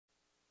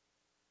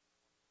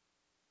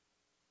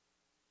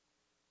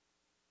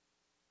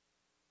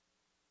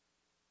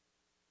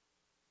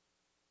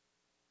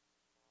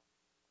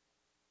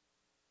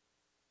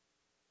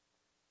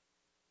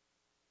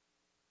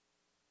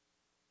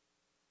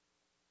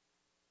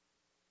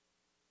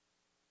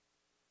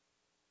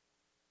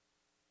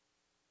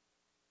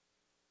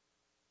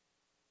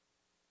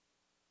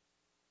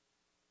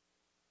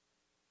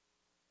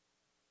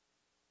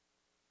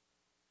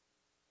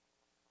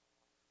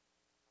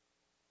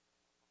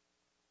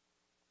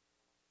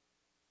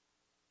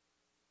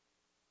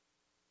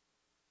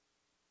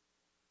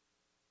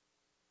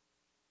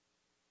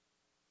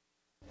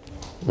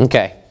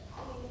Okay.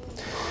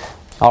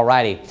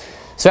 Alrighty.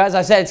 So as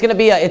I said, it's going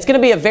to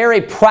be a very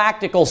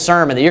practical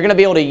sermon that you're going to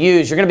be able to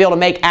use. You're going to be able to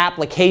make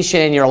application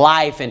in your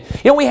life. And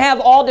we have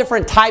all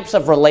different types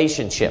of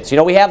relationships.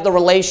 We have the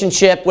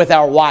relationship with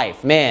our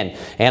wife, men,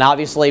 and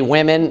obviously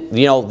women.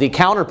 The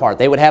counterpart,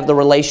 they would have the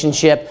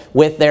relationship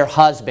with their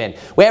husband.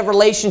 We have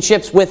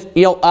relationships with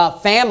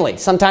family.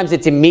 Sometimes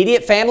it's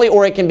immediate family,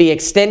 or it can be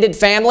extended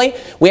family.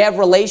 We have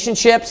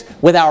relationships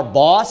with our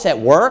boss at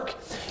work.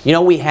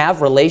 We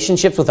have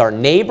relationships with our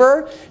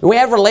neighbor. We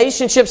have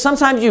relationships.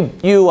 Sometimes you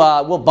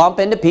will bump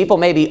into people,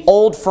 maybe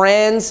old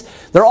friends.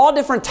 There are all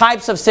different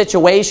types of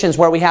situations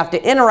where we have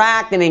to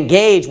interact and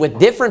engage with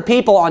different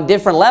people on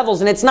different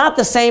levels, and it's not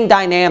the same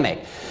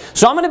dynamic.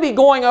 So I'm going to be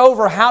going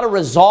over how to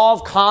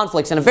resolve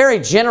conflicts in a very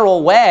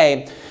general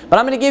way, but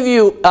I'm going to give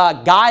you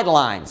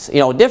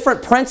guidelines,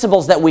 different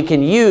principles that we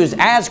can use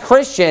as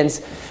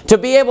Christians to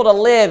be able to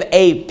live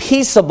a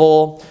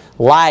peaceable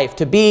life,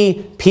 to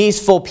be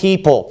peaceful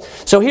people.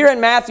 So here in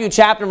Matthew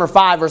chapter number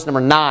 5, verse number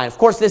 9, of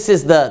course this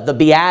is the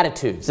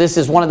Beatitudes. This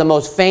is one of the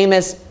most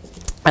famous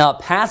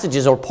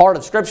passages or part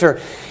of Scripture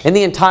in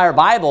the entire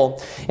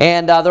Bible.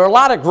 And there are a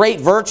lot of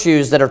great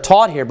virtues that are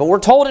taught here. But we're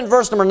told in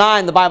verse number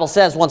 9, the Bible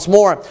says once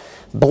more,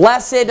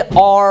 "Blessed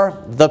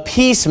are the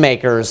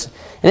peacemakers."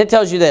 And it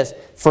tells you this,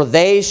 "For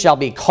they shall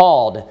be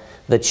called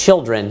the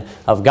children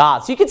of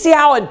God." So you can see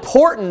how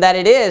important that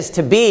it is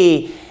to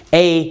be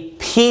a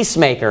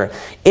peacemaker.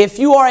 If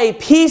you are a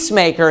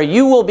peacemaker,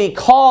 you will be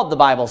called, the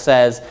Bible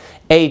says,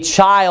 a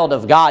child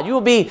of God. You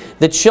will be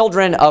the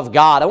children of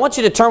God. I want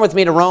you to turn with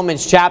me to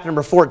Romans chapter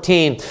number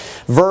 14,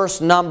 verse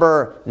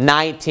number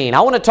 19.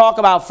 I want to talk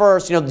about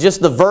first,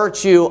 just the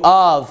virtue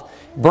of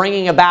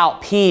bringing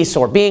about peace,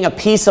 or being a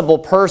peaceable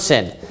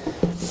person,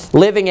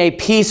 living a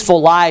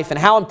peaceful life, and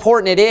how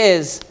important it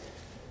is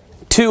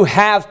to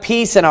have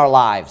peace in our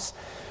lives.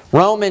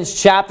 Romans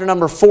chapter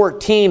number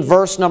 14,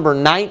 verse number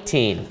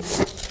 19.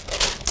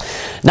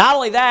 Not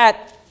only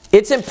that,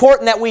 it's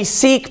important that we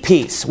seek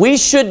peace. We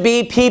should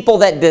be people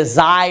that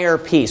desire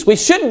peace. We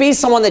shouldn't be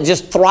someone that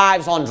just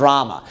thrives on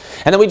drama,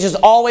 and that we just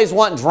always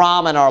want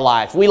drama in our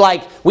life.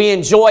 We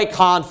enjoy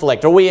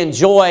conflict, or we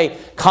enjoy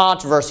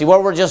controversy,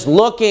 where we're just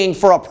looking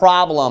for a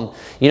problem,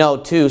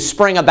 to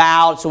spring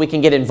about so we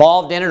can get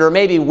involved in it, or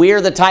maybe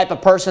we're the type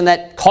of person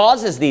that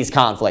causes these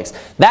conflicts.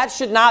 That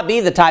should not be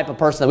the type of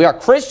person that we are.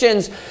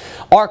 Christians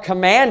are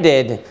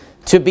commanded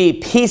to be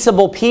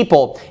peaceable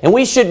people, and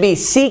we should be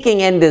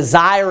seeking and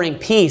desiring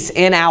peace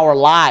in our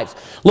lives.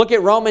 Look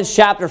at Romans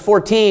chapter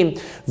 14,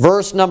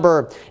 verse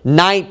number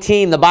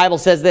 19. The Bible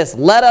says this,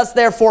 "Let us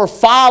therefore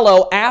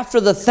follow after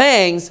the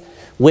things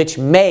which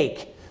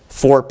make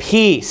for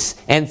peace,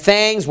 and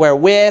things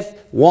wherewith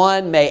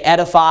one may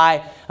edify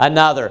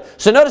another."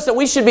 So notice that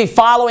we should be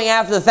following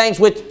after the things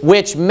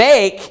which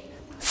make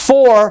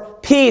for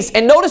peace.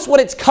 And notice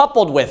what it's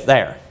coupled with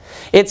there.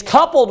 It's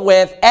coupled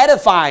with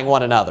edifying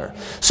one another.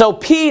 So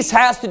peace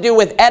has to do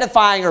with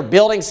edifying or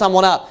building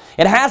someone up.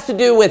 It has to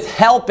do with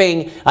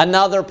helping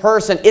another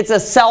person. It's a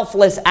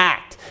selfless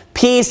act.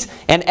 Peace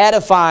and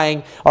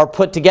edifying are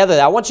put together.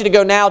 I want you to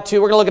go now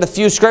to, we're going to look at a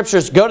few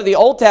scriptures. Go to the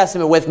Old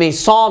Testament with me,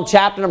 Psalm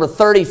chapter number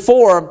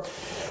 34,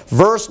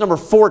 verse number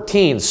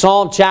 14.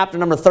 Psalm chapter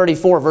number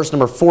 34, verse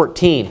number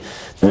 14.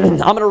 I'm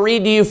going to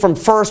read to you from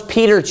 1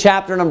 Peter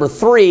chapter number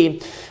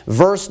 3,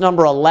 verse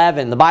number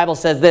 11. The Bible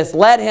says this,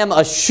 "Let him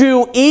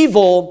eschew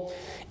evil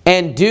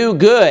and do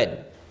good.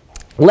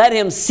 Let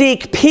him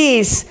seek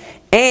peace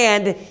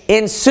and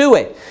ensue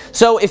it."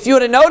 So if you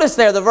would have noticed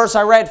there, the verse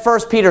I read,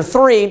 1 Peter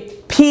 3,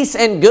 peace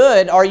and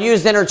good are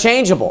used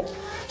interchangeable.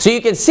 So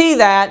you can see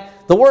that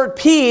the word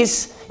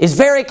peace is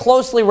very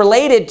closely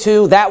related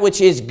to that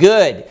which is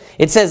good.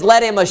 It says,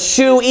 let him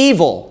eschew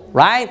evil,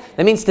 right?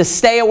 That means to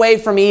stay away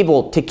from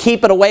evil, to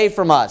keep it away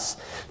from us,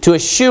 to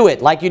eschew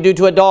it like you do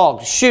to a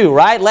dog. Shoo,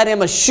 right? Let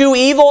him eschew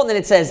evil, and then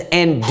it says,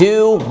 and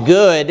do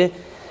good.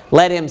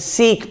 Let him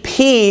seek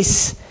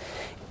peace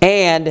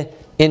and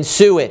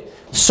ensue it.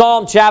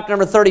 Psalm chapter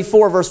number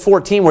 34, verse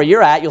 14, where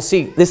you're at, you'll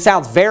see this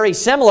sounds very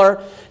similar.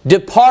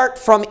 Depart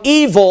from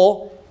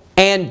evil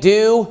and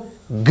do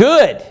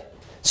good.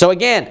 So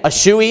again,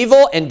 eschew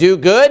evil and do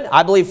good.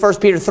 I believe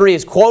 1 Peter 3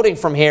 is quoting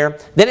from here.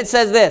 Then it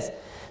says this,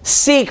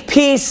 seek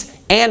peace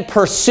and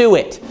pursue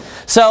it.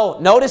 So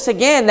notice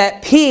again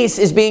that peace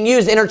is being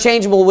used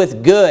interchangeable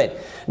with good.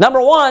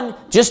 Number one,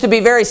 just to be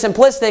very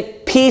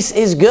simplistic, peace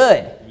is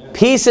good.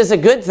 Peace is a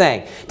good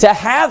thing. To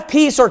have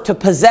peace or to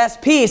possess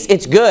peace,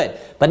 it's good.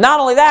 But not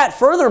only that,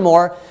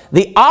 furthermore,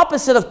 the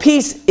opposite of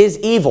peace is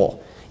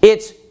evil.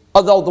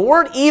 Although the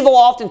word evil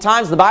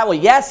oftentimes in the Bible,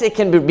 yes, it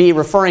can be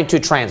referring to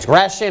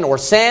transgression or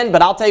sin,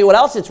 but I'll tell you what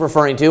else it's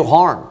referring to,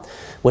 harm,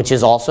 which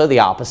is also the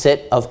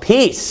opposite of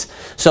peace.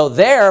 So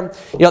there,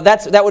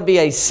 that would be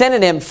a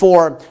synonym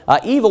for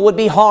evil would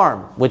be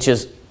harm, which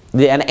is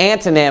an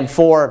antonym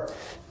for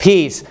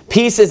peace.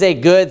 Peace is a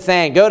good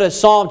thing. Go to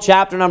Psalm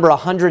chapter number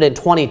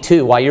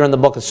 122 while you're in the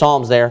book of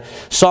Psalms there.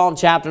 Psalm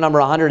chapter number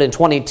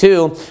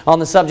 122 on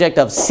the subject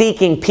of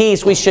seeking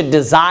peace. We should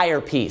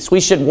desire peace. We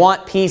should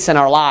want peace in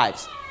our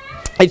lives.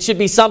 It should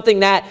be something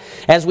that,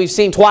 as we've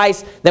seen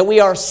twice, that we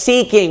are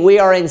seeking, we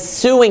are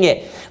ensuing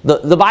it.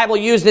 The Bible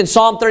used in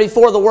Psalm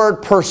 34 the word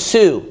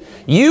pursue.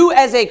 You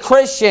as a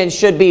Christian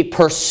should be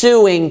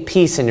pursuing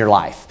peace in your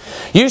life.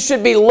 You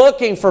should be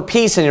looking for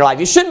peace in your life.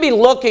 You shouldn't be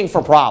looking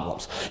for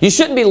problems. You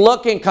shouldn't be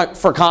looking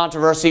for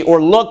controversy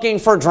or looking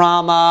for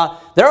drama.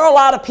 There are a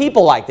lot of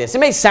people like this. It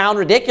may sound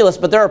ridiculous,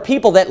 but there are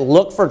people that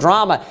look for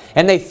drama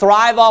and they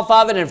thrive off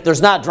of it. And if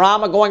there's not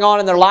drama going on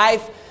in their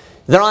life,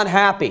 they're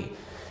unhappy.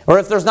 Or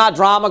if there's not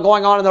drama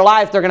going on in their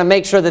life, they're going to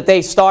make sure that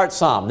they start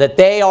some, that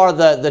they are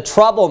the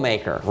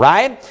troublemaker,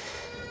 right?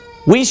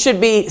 We should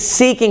be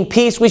seeking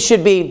peace. We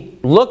should be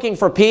looking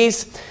for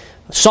peace.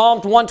 Psalm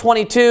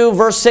 122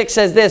 verse 6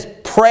 says this,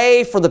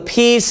 pray for the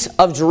peace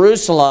of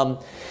Jerusalem.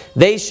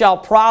 They shall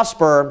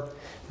prosper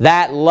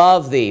that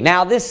love thee.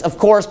 Now this, of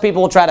course,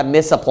 people will try to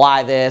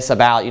misapply this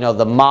about,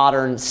 the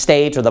modern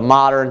state or the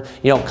modern,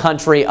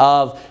 country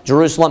of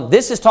Jerusalem.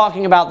 This is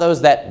talking about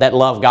those that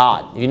love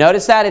God. You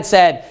notice that? It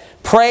said,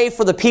 pray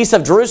for the peace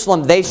of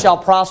Jerusalem, they shall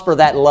prosper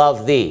that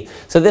love thee.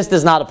 So this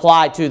does not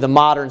apply to the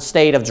modern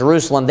state of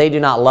Jerusalem. They do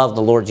not love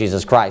the Lord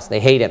Jesus Christ. They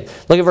hate Him.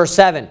 Look at verse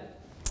 7.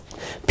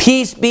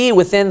 Peace be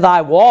within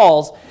thy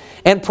walls,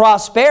 and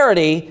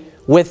prosperity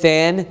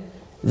within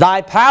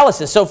thy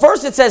palaces. So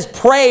first it says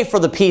pray for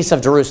the peace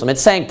of Jerusalem.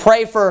 It's saying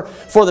pray for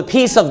the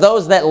peace of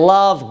those that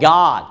love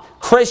God.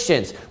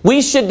 Christians.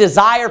 We should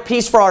desire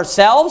peace for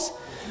ourselves,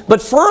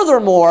 but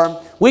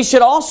furthermore, we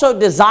should also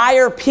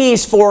desire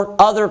peace for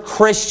other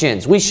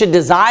Christians. We should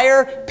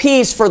desire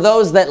peace for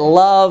those that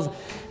love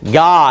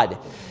God.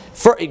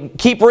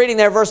 Keep reading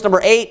there, verse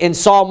number 8 in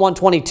Psalm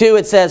 122.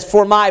 It says,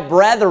 for my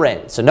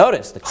brethren, so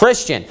notice, the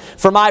Christian,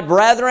 for my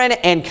brethren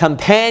and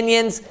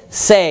companions'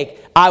 sake,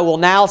 I will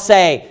now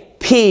say,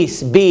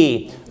 peace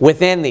be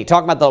within thee.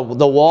 Talking about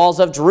the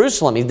walls of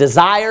Jerusalem. He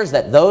desires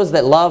that those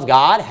that love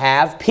God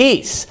have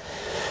peace.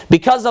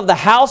 Because of the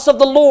house of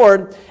the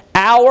Lord,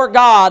 our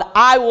God,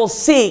 I will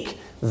seek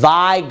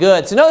thy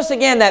good. So notice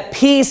again that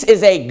peace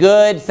is a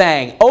good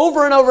thing.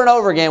 Over and over and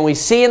over again, we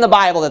see in the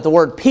Bible that the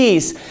word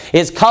peace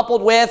is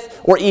coupled with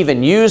or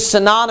even used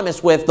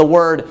synonymous with the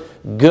word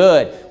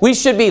good. We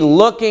should be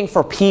looking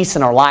for peace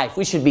in our life.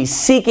 We should be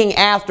seeking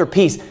after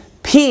peace.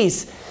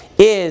 Peace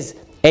is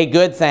a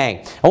good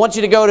thing. I want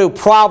you to go to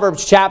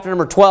Proverbs chapter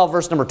number 12,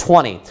 verse number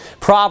 20.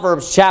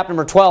 Proverbs chapter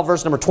number 12,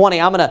 verse number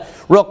 20. I'm going to,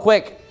 real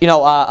quick,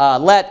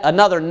 let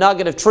another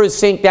nugget of truth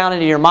sink down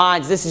into your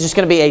minds. This is just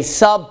going to be a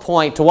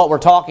sub-point to what we're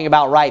talking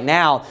about right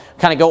now.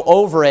 Kind of go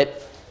over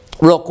it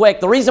real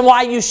quick. The reason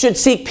why you should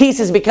seek peace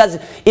is because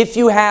if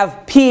you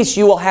have peace,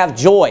 you will have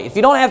joy. If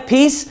you don't have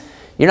peace,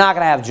 you're not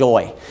going to have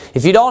joy.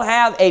 If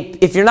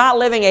you're not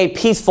living a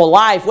peaceful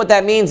life, what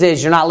that means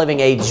is you're not living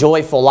a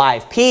joyful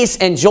life. Peace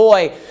and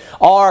joy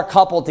are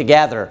coupled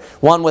together,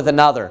 one with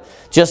another.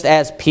 Just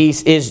as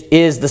peace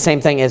is the same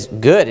thing as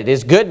good. It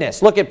is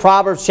goodness. Look at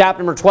Proverbs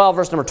chapter number 12,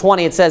 verse number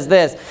 20. It says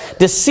this,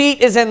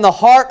 deceit is in the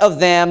heart of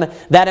them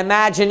that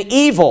imagine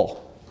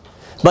evil,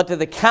 but to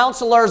the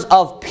counselors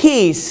of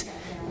peace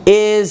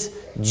is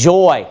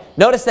joy.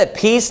 Notice that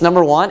peace,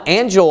 number one,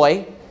 and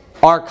joy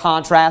are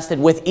contrasted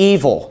with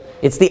evil.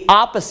 It's the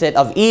opposite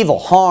of evil,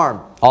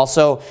 harm.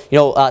 Also,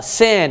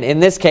 sin, in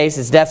this case,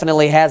 it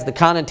definitely has the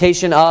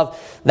connotation of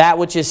that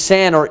which is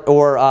sin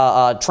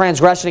or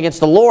transgression against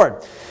the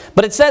Lord.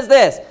 But it says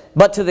this,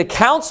 but to the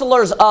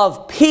counselors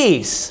of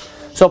peace.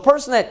 So a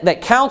person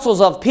that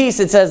counsels of peace,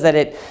 it says that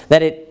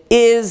it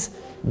is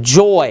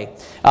joy.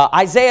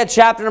 Isaiah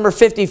chapter number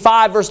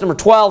 55, verse number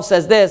 12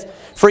 says this,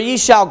 for ye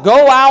shall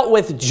go out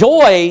with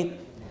joy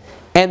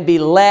and be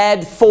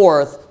led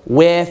forth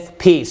with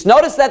peace.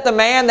 Notice that the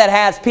man that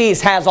has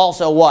peace has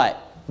also what?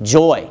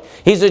 Joy.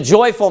 He's a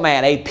joyful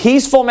man. A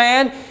peaceful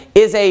man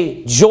is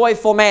a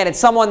joyful man. It's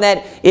someone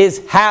that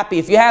is happy.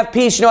 If you have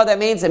peace, you know what that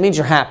means? It means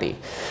you're happy.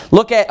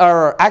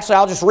 Actually,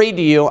 I'll just read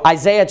to you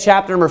Isaiah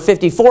chapter number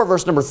 54,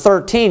 verse number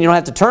 13. You don't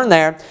have to turn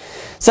there. It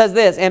says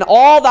this, and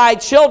all thy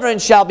children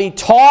shall be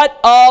taught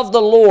of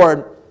the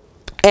Lord,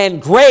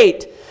 and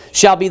great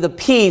shall be the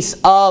peace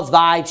of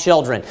thy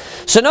children.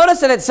 So notice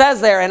that it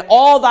says there, and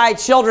all thy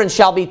children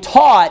shall be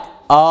taught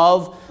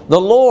of the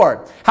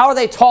Lord. How are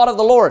they taught of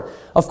the Lord?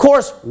 Of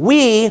course,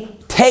 we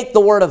take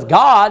the Word of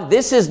God.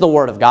 This is the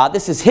Word of God.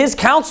 This is His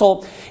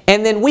counsel.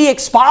 And then we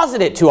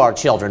exposit it to our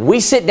children. We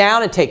sit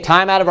down and take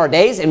time out of our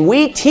days and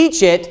we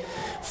teach it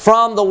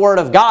from the Word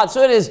of God.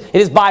 So it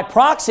is by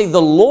proxy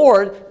the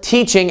Lord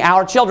teaching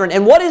our children.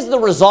 And what is the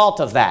result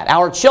of that?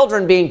 Our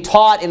children being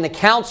taught in the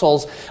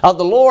counsels of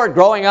the Lord,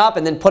 growing up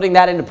and then putting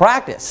that into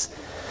practice.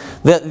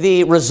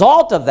 The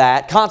result of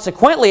that,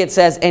 consequently it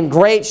says, and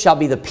great shall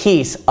be the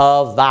peace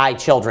of thy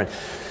children.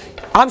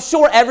 I'm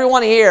sure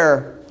everyone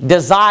here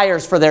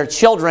desires for their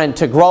children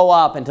to grow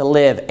up and to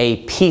live a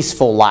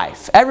peaceful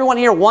life. Everyone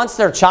here wants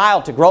their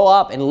child to grow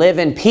up and live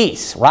in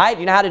peace, right?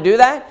 You know how to do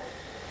that?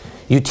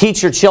 You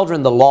teach your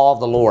children the law of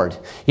the Lord.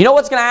 You know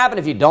what's going to happen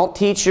if you don't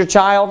teach your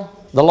child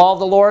the law of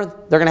the Lord?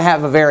 They're going to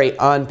have a very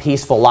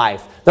unpeaceful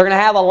life. They're going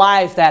to have a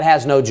life that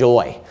has no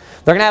joy.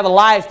 They're going to have a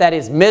life that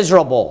is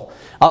miserable.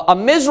 A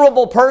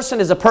miserable person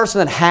is a person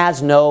that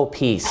has no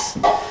peace.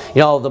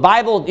 The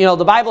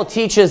Bible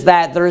teaches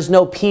that there is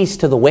no peace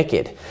to the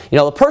wicked.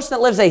 The person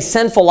that lives a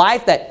sinful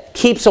life, that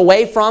keeps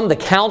away from the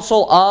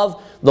counsel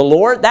of the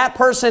Lord, that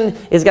person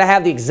is going to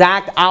have the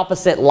exact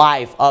opposite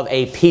life of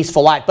a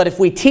peaceful life. But if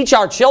we teach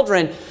our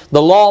children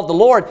the law of the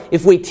Lord,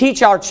 if we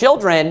teach our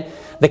children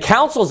the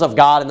counsels of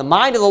God and the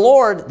mind of the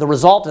Lord, the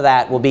result of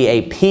that will be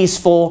a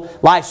peaceful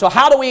life. So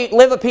how do we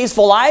live a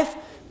peaceful life?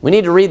 We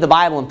need to read the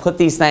Bible and put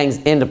these things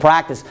into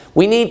practice.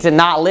 We need to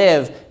not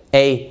live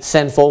a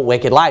sinful,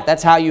 wicked life.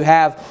 That's how you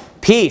have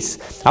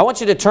peace. I want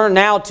you to turn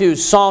now to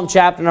Psalm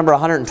chapter number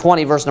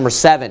 120, verse number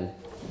 7.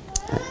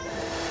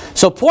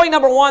 So point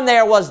number 1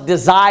 there was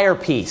desire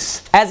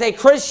peace. As a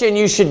Christian,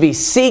 you should be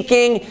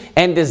seeking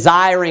and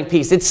desiring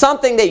peace. It's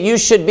something that you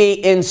should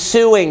be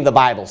ensuing, the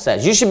Bible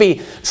says. You should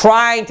be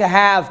trying to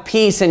have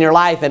peace in your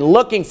life and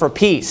looking for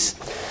peace.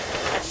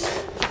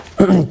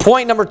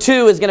 Point number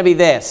 2 is going to be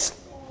this.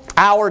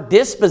 Our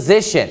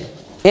disposition,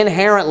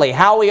 inherently,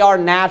 how we are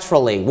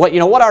naturally,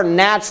 what our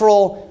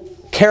natural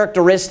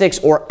characteristics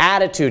or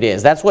attitude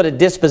is. That's what a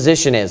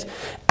disposition is.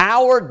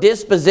 Our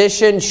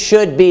disposition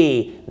should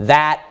be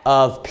that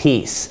of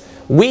peace.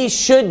 We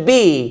should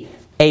be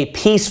a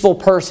peaceful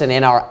person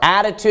in our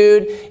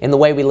attitude, in the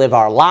way we live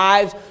our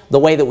lives, the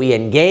way that we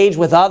engage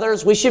with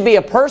others. We should be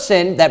a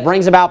person that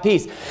brings about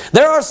peace.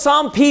 There are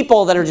some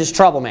people that are just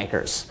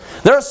troublemakers.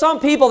 There are some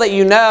people that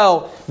you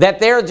know that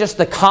they're just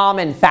the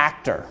common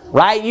factor,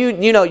 right?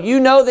 You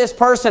know this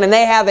person and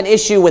they have an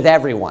issue with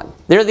everyone.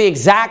 They're the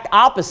exact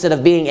opposite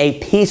of being a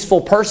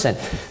peaceful person.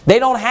 They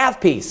don't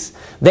have peace.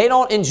 They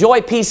don't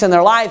enjoy peace in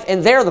their life,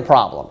 and they're the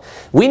problem.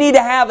 We need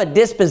to have a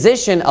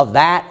disposition of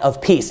that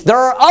of peace. There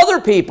are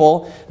other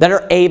people that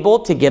are able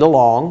to get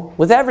along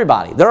with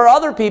everybody. There are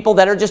other people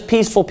that are just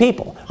peaceful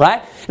people,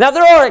 right? Now,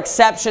 there are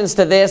exceptions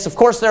to this. Of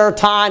course, there are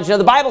times,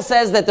 the Bible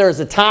says that there's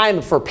a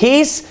time for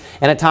peace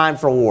and a time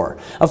for war.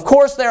 Of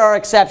course, there are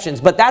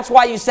exceptions, but that's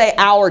why you say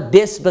our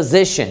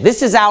disposition.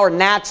 This is our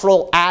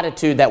natural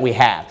attitude that we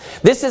have.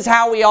 This is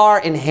how we are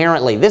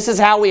inherently. This is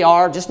how we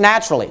are just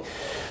naturally.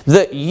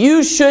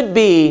 You should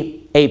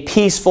be a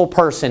peaceful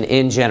person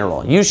in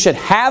general. You should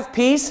have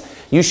peace.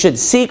 You should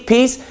seek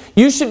peace.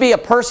 You should be a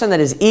person that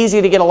is easy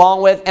to get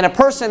along with and a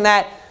person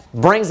that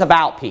brings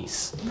about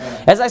peace.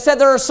 As I said,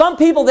 there are some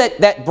people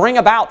that bring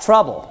about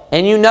trouble.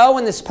 And you know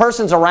when this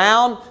person's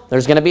around,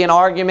 there's going to be an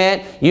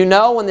argument. You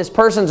know when this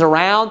person's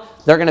around,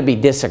 they're going to be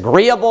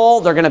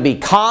disagreeable. They're going to be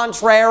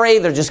contrary.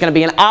 They're just going to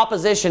be in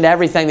opposition to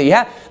everything that you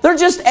have. They're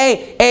just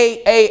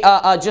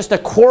just a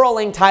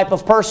quarreling type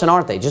of person,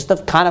 aren't they? Just a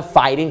kind of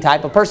fighting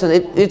type of person.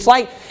 It's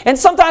like, and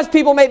sometimes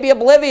people may be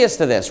oblivious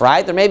to this,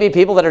 right? There may be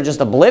people that are just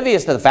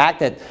oblivious to the fact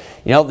that,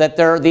 that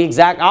they're the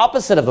exact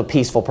opposite of a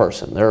peaceful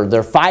person.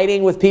 They're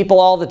fighting with people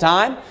all the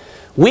time.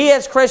 We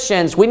as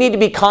Christians, we need to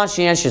be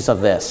conscientious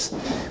of this.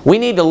 We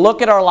need to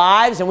look at our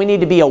lives and we need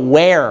to be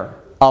aware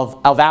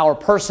of our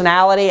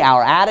personality,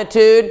 our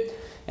attitude.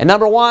 And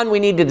number 1, we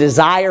need to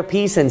desire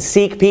peace and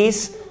seek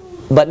peace.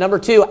 But number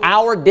 2,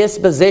 our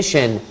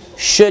disposition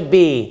should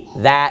be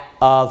that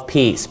of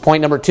peace.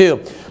 Point number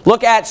 2,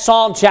 look at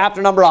Psalm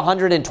chapter number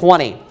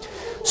 120.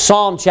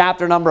 Psalm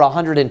chapter number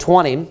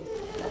 120.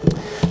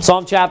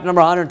 Psalm chapter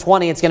number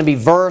 120, it's going to be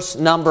verse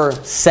number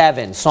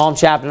 7. Psalm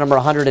chapter number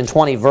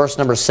 120, verse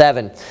number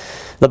 7.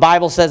 The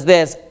Bible says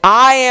this,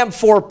 I am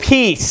for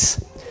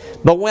peace,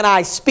 but when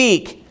I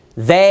speak,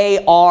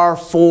 they are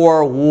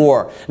for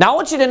war. Now I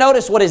want you to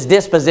notice what his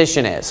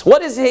disposition is.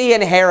 What is he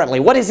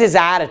inherently? What is his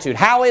attitude?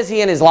 How is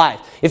he in his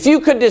life? If you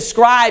could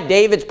describe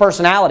David's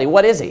personality,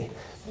 what is he?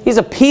 He's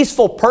a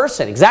peaceful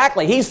person.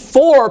 Exactly. He's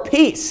for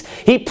peace.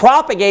 He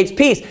propagates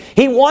peace.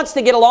 He wants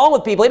to get along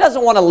with people. He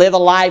doesn't want to live a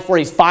life where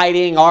he's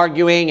fighting,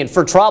 arguing, and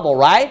for trouble,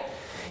 right?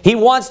 He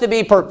wants to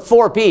be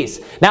for peace.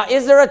 Now,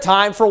 is there a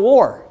time for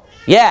war?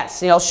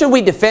 Yes. Should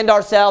we defend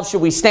ourselves?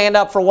 Should we stand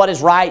up for what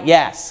is right?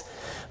 Yes.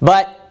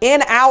 But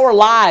in our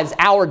lives,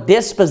 our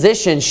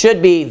disposition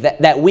should be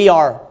that we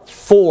are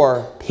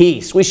for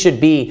peace. We should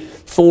be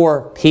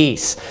for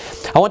peace.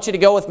 I want you to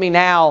go with me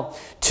now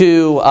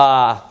to...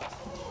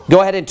 Go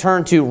ahead and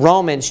turn to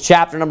Romans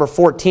chapter number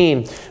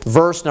 14,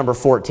 verse number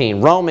 14.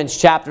 Romans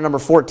chapter number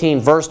 14,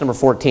 verse number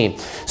 14.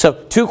 So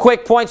 2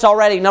 quick points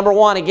already. Number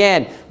 1,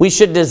 again, we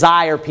should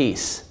desire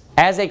peace.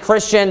 As a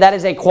Christian, that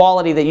is a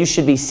quality that you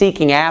should be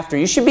seeking after.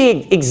 You should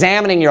be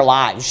examining your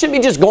life. You shouldn't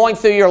be just going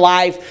through your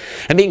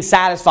life and being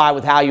satisfied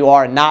with how you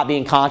are and not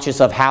being conscious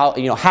of how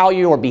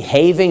you are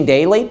behaving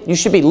daily. You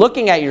should be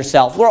looking at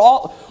yourself.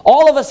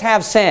 All of us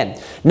have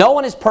sin. No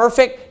one is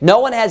perfect. No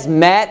one has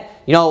met.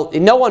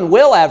 No one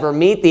will ever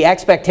meet the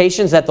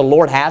expectations that the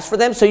Lord has for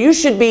them. So you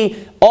should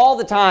be all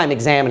the time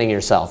examining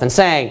yourself and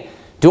saying,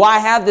 do I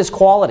have this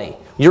quality?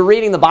 You're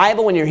reading the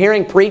Bible, when you're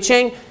hearing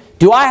preaching,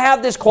 do I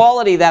have this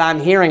quality that I'm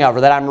hearing of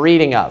or that I'm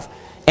reading of?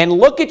 And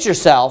look at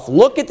yourself,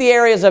 look at the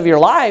areas of your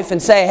life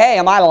and say, hey,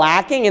 am I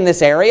lacking in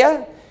this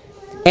area?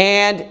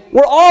 And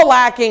we're all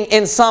lacking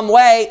in some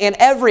way in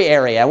every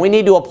area. We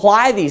need to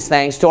apply these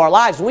things to our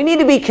lives. We need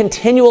to be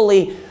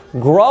continually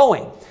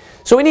growing.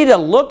 So we need to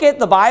look at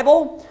the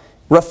Bible,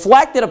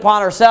 reflected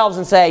upon ourselves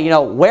and say, you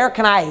know, where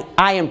can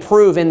I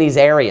improve in these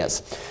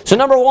areas? So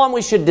number one,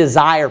 we should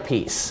desire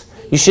peace.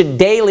 You should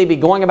daily be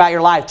going about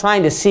your life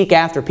trying to seek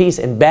after peace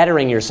and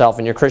bettering yourself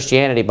in your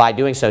Christianity by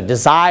doing so.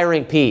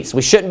 Desiring peace.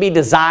 We shouldn't be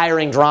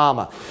desiring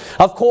drama.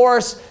 Of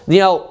course, you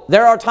know,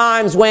 there are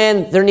times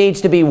when there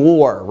needs to be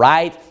war,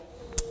 right?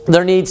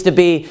 There needs to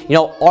be, you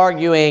know,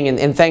 arguing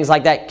and things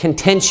like that.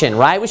 Contention,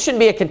 right? We shouldn't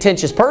be a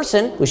contentious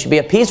person. We should be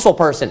a peaceful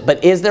person.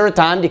 But is there a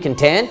time to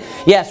contend?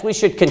 Yes, we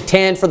should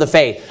contend for the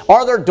faith.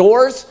 Are there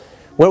doors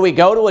where we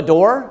go to a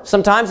door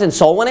sometimes in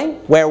soul winning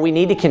where we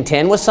need to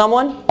contend with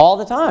someone? All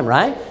the time,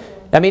 right?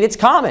 I mean, it's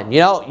common. You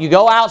know, you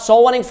go out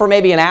soul winning for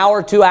maybe an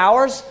hour, 2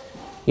 hours.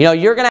 You know,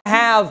 you're going to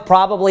have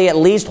probably at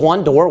least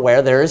one door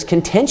where there is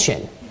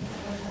contention.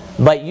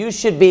 But it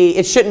shouldn't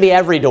be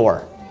every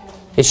door.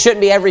 It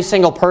shouldn't be every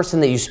single person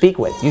that you speak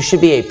with. You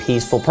should be a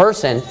peaceful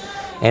person.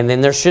 And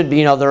then there should be,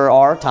 you know, there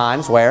are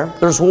times where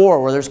there's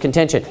war, where there's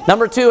contention.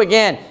 Number two,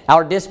 again,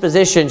 our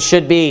disposition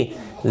should be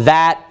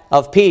that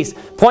of peace.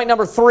 Point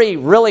number three,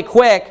 really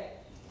quick,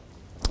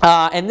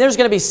 and there's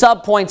going to be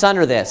sub-points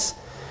under this.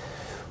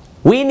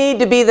 We need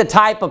to be the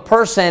type of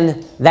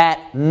person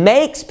that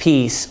makes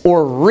peace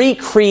or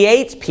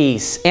recreates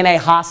peace in a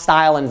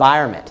hostile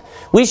environment.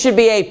 We should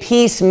be a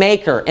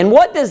peacemaker. And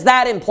what does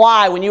that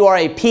imply when you are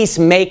a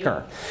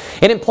peacemaker?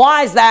 It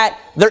implies that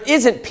there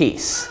isn't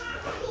peace.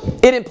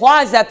 It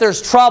implies that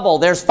there's trouble,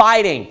 there's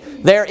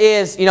fighting, there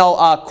is, you know,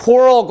 a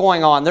quarrel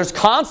going on, there's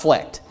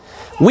conflict.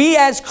 We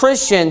as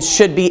Christians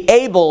should be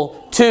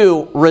able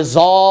to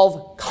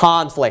resolve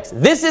conflicts.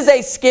 This is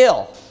a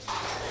skill.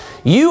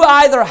 You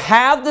either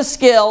have the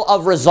skill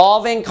of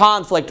resolving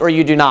conflict or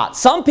you do not.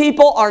 Some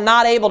people are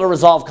not able to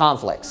resolve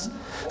conflicts.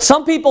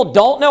 Some people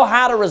don't know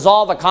how to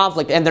resolve a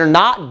conflict, and they're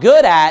not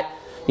good at,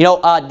 you know,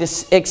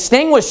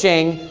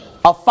 extinguishing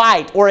a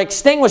fight or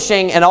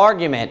extinguishing an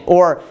argument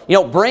or, you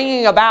know,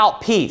 bringing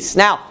about peace.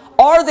 Now,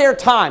 are there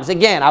times,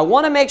 again, I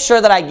want to make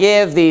sure that I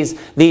give these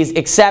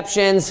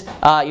exceptions,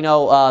 you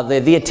know,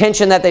 the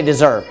attention that they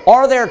deserve.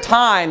 Are there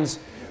times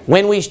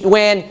when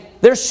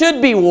there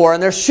should be war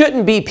and there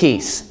shouldn't be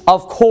peace?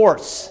 Of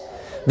course.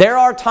 There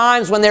are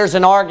times when there's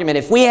an argument.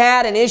 If we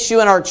had an issue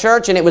in our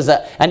church and it was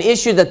an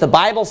issue that the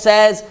Bible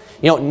says,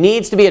 you know,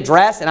 needs to be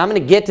addressed, and I'm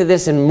going to get to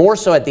this and more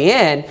so at the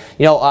end,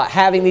 you know,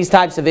 having these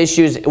types of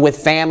issues with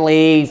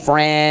family,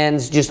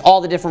 friends, just all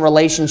the different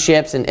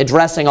relationships and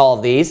addressing all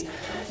of these.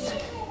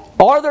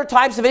 Are there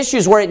types of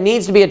issues where it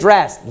needs to be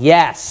addressed?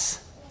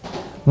 Yes.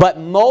 But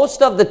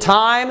most of the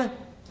time,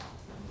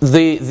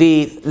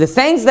 the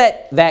things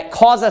that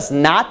cause us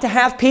not to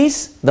have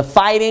peace, the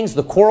fightings,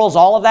 the quarrels,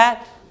 all of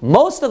that,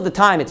 most of the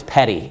time it's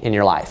petty in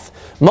your life.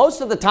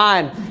 Most of the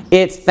time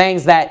it's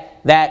things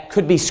that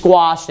could be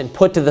squashed and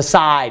put to the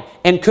side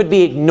and could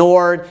be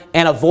ignored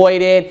and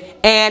avoided,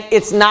 and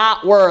it's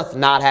not worth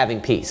not having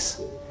peace.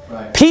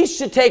 Right. Peace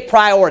should take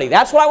priority.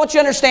 That's what I want you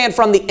to understand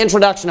from the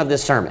introduction of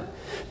this sermon.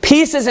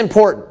 Peace is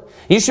important.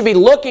 You should be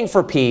looking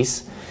for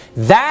peace.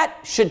 That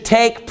should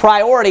take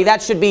priority.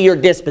 That should be your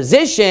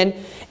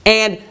disposition.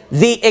 And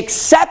the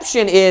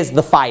exception is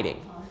the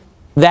fighting.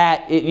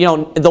 That, you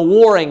know, the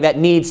warring that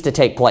needs to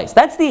take place.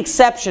 That's the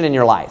exception in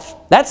your life.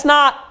 That's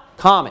not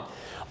common.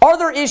 Are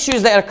there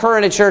issues that occur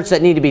in a church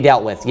that need to be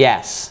dealt with?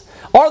 Yes.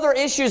 Are there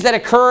issues that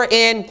occur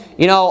in,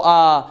 you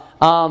know,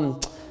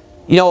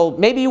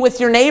 maybe with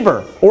your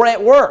neighbor or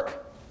at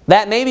work,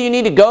 that maybe you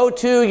need to go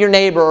to your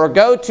neighbor or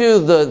go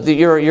to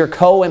your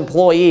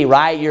co-employee,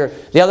 right?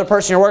 The other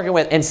person you're working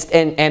with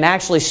and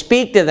actually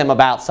speak to them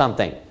about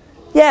something?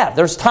 Yeah,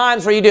 there's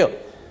times where you do.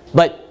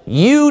 But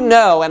you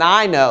know and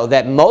I know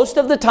that most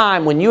of the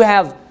time when you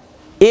have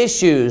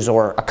issues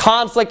or a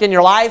conflict in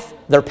your life,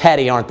 they're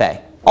petty, aren't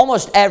they?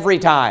 Almost every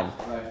time.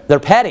 Right. They're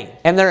petty.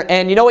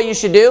 And you know what you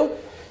should do?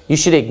 You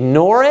should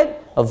ignore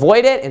it,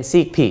 avoid it, and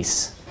seek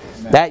peace.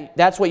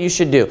 That's what you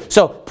should do.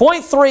 So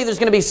point three, there's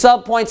going to be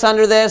sub-points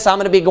under this. I'm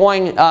going to be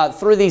going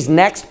through these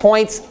next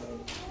points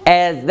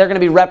as they're going to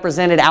be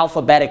represented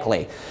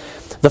alphabetically.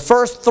 The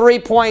first 3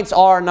 points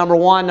are number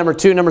 1, number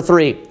 2, number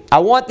 3. I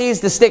want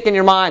these to stick in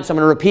your mind, so I'm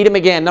going to repeat them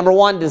again. Number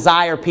 1,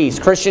 desire peace.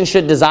 Christians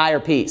should desire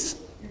peace.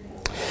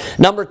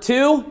 Number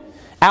 2,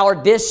 our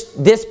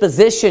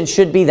disposition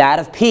should be that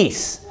of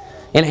peace.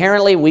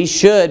 Inherently, we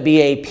should be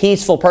a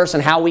peaceful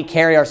person, how we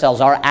carry ourselves,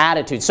 our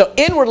attitude. So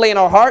inwardly in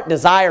our heart,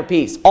 desire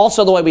peace.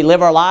 Also the way we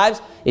live our lives,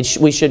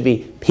 we should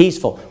be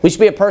peaceful. We should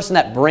be a person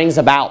that brings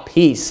about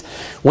peace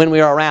when we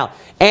are around.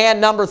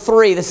 And number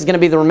 3, this is going to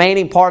be the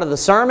remaining part of the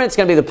sermon. It's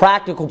going to be the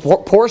practical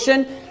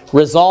portion.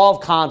 Resolve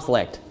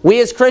conflict.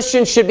 We as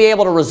Christians should be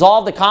able to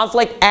resolve the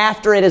conflict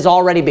after it has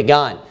already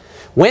begun.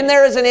 When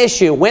there is an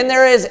issue, when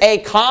there is a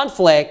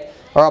conflict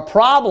or a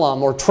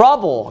problem or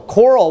trouble, a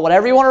quarrel,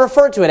 whatever you want to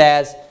refer to it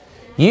as,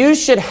 you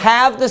should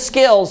have the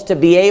skills to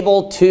be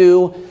able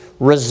to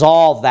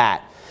resolve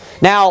that.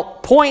 Now,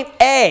 point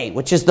A,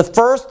 which is the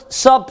first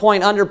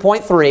sub-point under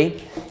point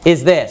 3,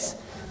 is this.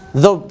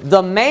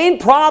 The main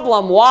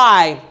problem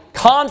why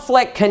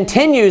conflict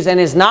continues and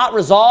is not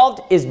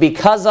resolved is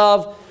because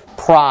of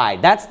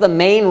pride. That's the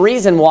main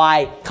reason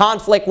why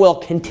conflict will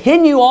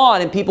continue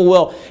on and people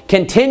will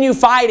continue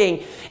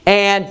fighting,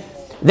 and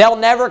they'll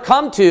never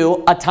come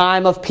to a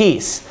time of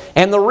peace.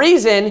 And the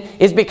reason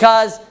is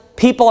because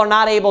people are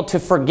not able to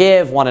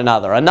forgive one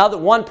another.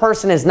 One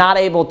person is not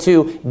able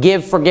to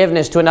give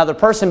forgiveness to another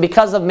person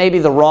because of maybe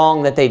the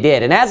wrong that they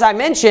did. And as I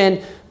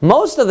mentioned,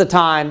 most of the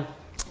time,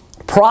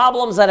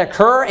 problems that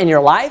occur in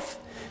your life,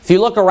 if you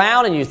look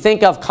around and you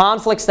think of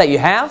conflicts that you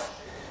have,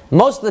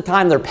 most of the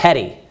time they're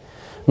petty.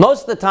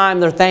 Most of the time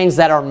they're things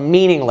that are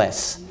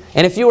meaningless.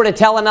 And if you were to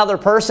tell another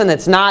person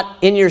that's not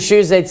in your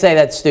shoes, they'd say,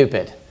 that's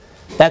stupid.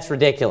 That's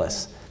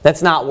ridiculous.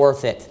 That's not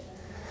worth it.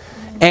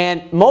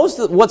 And most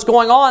of what's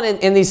going on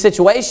in these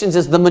situations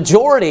is the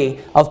majority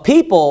of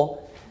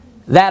people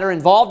that are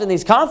involved in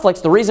these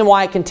conflicts, the reason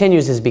why it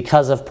continues is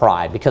because of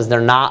pride, because they're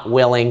not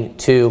willing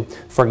to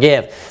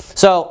forgive.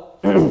 So,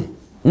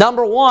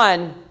 number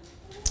one,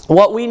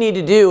 what we need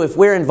to do if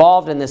we're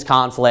involved in this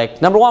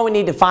conflict, number one, we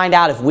need to find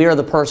out if we're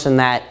the person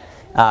that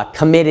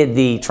committed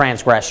the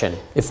transgression,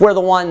 if we're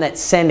the one that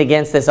sinned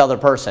against this other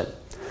person.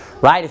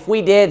 Right? If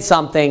we did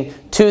something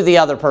to the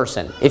other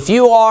person. If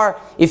you are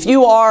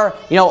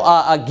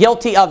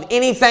guilty of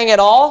anything at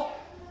all,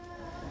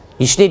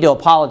 you should need to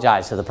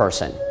apologize to the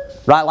person.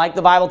 Right? Like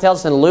the Bible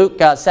tells us in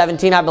Luke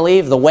 17, I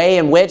believe, the way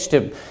in which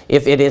to,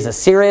 if it is a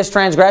serious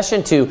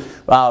transgression, to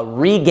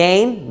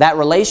regain that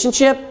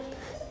relationship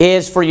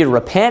is for you to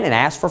repent and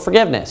ask for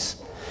forgiveness.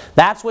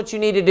 That's what you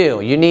need to do.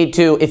 You need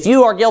to, if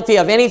you are guilty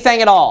of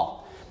anything at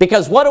all,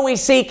 because what are we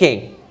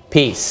seeking?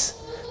 Peace.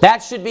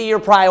 That should be your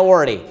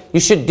priority. You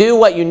should do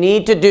what you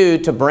need to do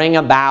to bring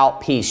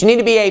about peace. You need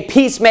to be a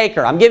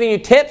peacemaker. I'm giving you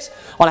tips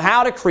on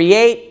how to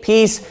create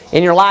peace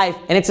in your life,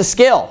 and it's a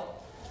skill.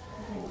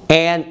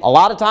 And a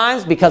lot of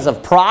times, because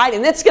of pride,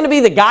 and it's going to be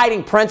the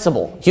guiding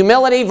principle,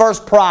 humility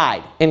versus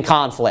pride in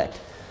conflict.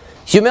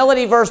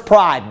 Humility versus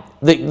pride.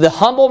 The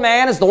humble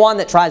man is the one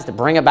that tries to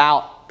bring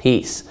about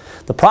peace.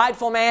 The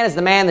prideful man is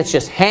the man that's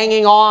just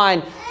hanging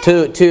on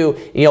to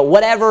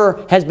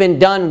whatever has been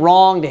done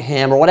wrong to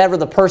him or whatever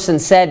the person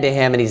said to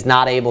him, and he's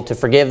not able to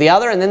forgive the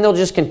other, and then they'll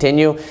just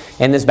continue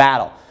in this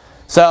battle.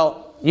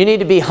 So you need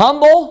to be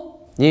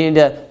humble, you need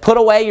to put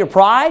away your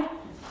pride,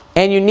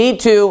 and you need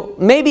to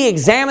maybe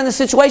examine the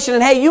situation,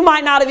 and hey, you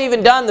might not have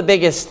even done the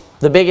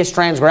biggest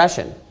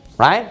transgression,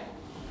 right?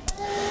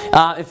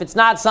 If it's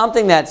not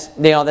something that's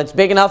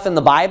big enough in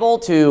the Bible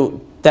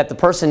that the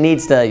person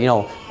needs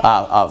to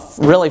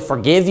really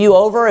forgive you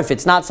over, if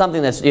it's not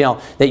something that's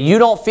that you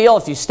don't feel,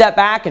 if you step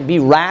back and be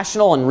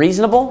rational and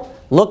reasonable,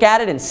 look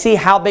at it and see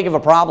how big of a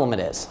problem it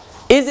is.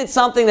 Is it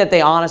something that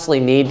they honestly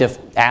need to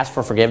ask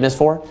for forgiveness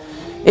for?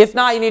 If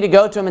not, you need to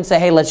go to them and say,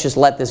 hey, let's just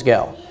let this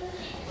go.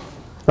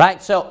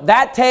 Right? So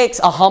that takes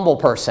a humble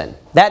person.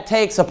 That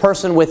takes a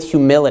person with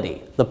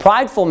humility. The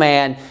prideful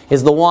man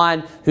is the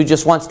one who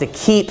just wants to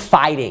keep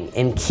fighting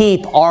and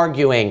keep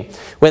arguing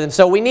with him.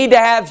 So we need to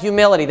have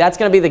humility. That's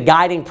going to be the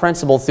guiding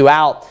principle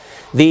throughout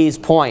these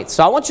points.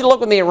 So I want you to look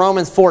with me at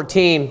Romans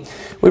 14.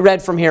 We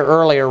read from here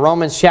earlier,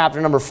 Romans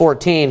chapter number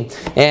 14.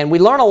 And we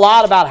learn a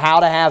lot about how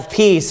to have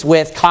peace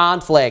with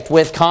conflict,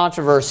 with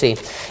controversy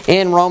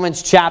in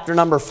Romans chapter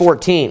number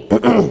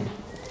 14.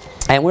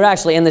 And we're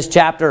actually in this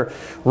chapter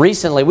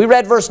recently. We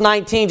read verse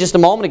 19 just a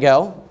moment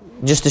ago,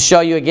 just to show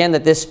you again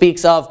that this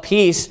speaks of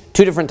peace.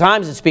 Two different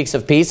times it speaks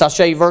of peace. I'll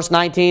show you verse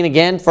 19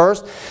 again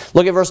first.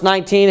 Look at verse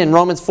 19 in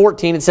Romans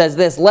 14. It says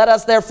this, let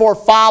us therefore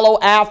follow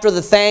after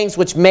the things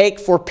which make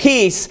for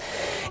peace,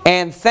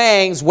 and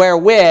things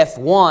wherewith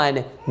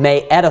one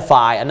may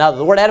edify another.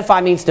 The word edify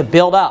means to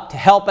build up, to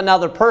help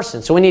another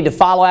person. So we need to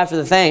follow after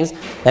the things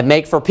that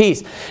make for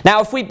peace.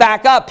 Now if we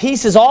back up,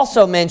 peace is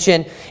also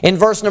mentioned in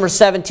verse number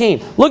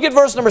 17. Look at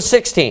verse number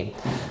 16.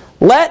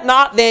 Let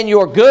not then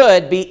your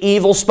good be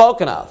evil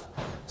spoken of.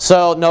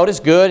 So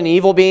notice good and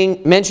evil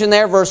being mentioned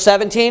there. Verse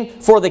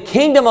 17, for the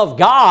kingdom of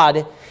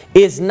God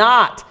is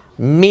not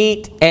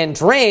meat and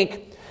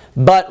drink,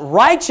 but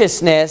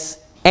righteousness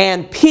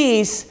and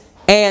peace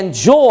and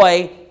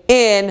joy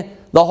in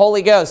the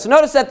Holy Ghost. So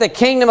notice that the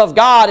kingdom of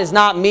God is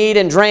not meat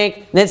and drink.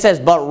 And then it says,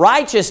 but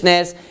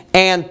righteousness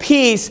and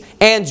peace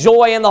and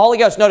joy in the Holy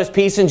Ghost. Notice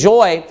peace and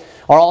joy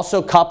are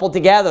also coupled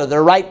together.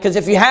 They're right, because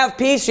if you have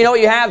peace, you know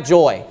what you have?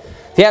 Joy.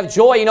 If you have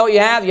joy, you know what you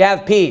have? You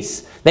have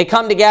peace. They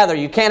come together.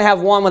 You can't have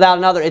one without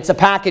another. It's a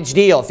package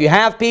deal. If you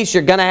have peace,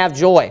 you're going to have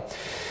joy.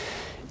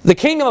 The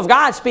kingdom of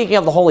God, speaking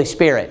of the Holy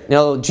Spirit.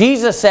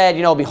 Jesus said,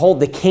 behold,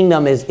 the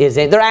kingdom is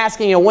in. They're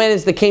asking, when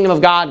is the kingdom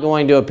of God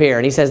going to appear?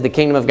 And he says, the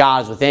kingdom of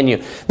God is within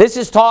you. This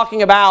is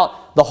talking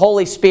about the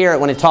Holy Spirit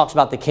when it talks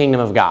about the kingdom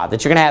of God.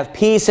 That you're going to have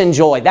peace and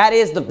joy. That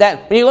is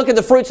when you look at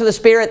the fruits of the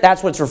Spirit,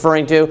 that's what it's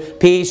referring to.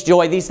 Peace,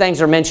 joy, these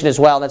things are mentioned as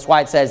well. That's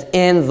why it says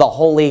in the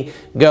Holy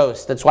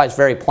Ghost. That's why it's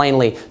very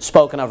plainly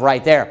spoken of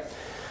right there.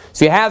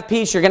 So you have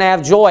peace, you're going to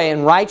have joy,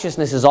 and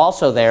righteousness is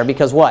also there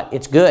because what?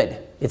 It's good.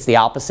 It's the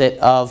opposite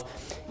of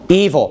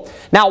evil.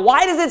 Now,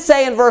 why does it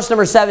say in verse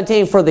number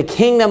 17, for the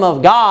kingdom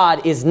of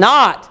God is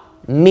not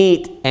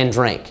meat and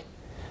drink?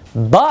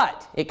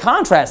 But it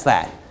contrasts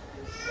that.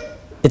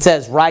 it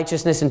says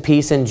righteousness and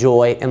peace and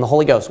joy in the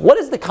Holy Ghost. What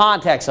is the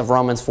context of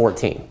Romans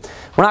 14?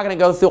 We're not going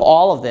to go through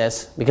all of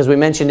this because we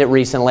mentioned it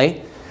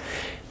recently.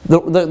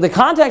 The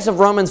context of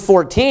Romans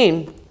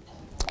 14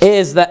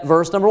 is that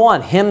verse number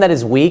 1, him that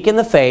is weak in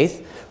the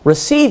faith,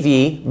 receive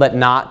ye, but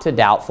not to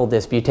doubtful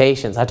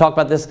disputations. I talked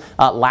about this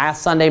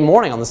last Sunday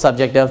morning on the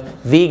subject of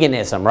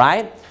veganism,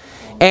 right?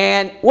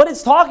 And what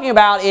it's talking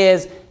about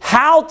is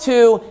how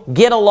to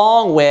get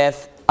along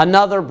with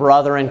another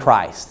brother in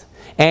Christ.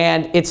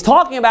 And it's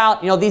talking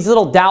about, these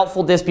little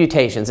doubtful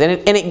disputations. And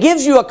it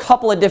gives you a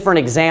couple of different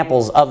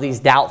examples of these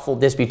doubtful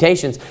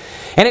disputations.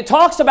 And it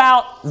talks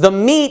about the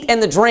meat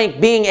and the drink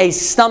being a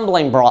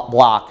stumbling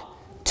block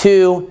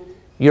to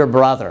your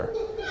brother.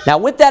 Now,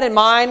 with that in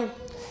mind,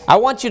 I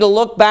want you to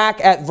look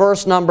back at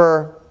verse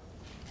number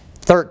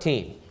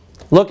 13.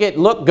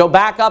 Go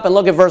back up and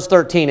look at verse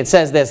 13. It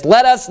says this,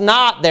 let us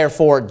not,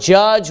 therefore,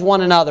 judge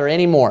one another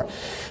anymore,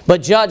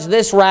 but judge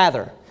this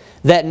rather,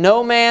 that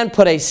no man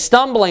put a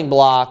stumbling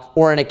block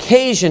or an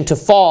occasion to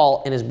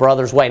fall in his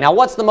brother's way. Now,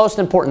 what's the most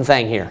important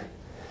thing here?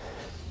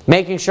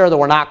 Making sure that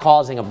we're not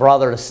causing a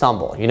brother to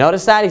stumble. You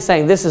notice that? He's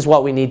saying this is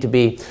what we need to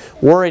be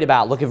worried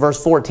about. Look at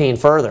verse 14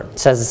 further. It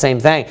says the same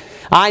thing.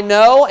 I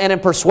know and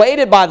am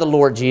persuaded by the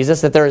Lord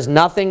Jesus that there is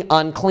nothing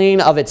unclean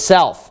of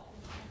itself,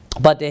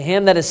 but to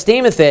him that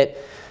esteemeth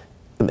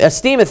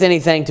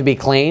anything to be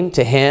clean,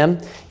 to him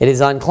it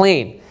is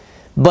unclean.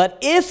 But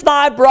if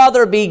thy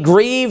brother be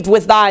grieved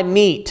with thy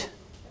meat,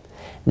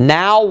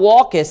 now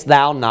walkest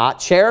thou not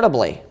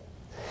charitably.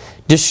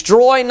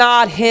 Destroy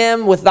not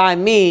him with thy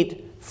meat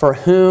for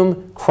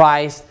whom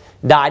Christ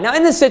died. Now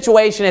in this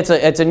situation,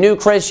 it's a new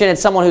Christian.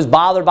 It's someone who's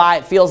bothered by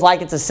it, feels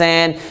like it's a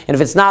sin. And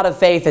if it's not of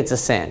faith, it's a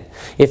sin.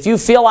 If you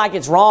feel like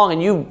it's wrong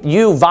and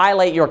you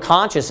violate your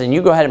conscience and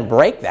you go ahead and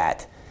break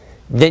that,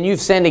 then you've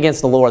sinned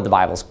against the Lord. The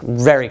Bible's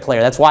very clear.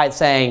 That's why it's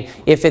saying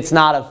if it's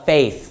not of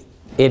faith,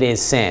 it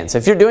is sin. So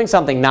if you're doing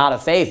something not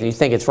of faith and you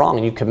think it's wrong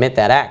and you commit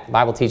that act, the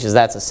Bible teaches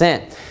that's a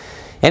sin.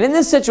 And in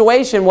this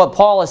situation, what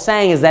Paul is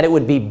saying is that it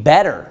would be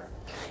better.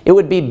 It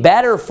would be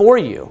better for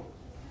you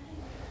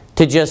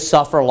to just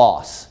suffer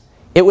loss.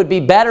 It would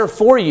be better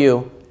for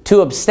you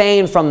to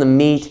abstain from the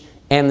meat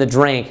and the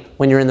drink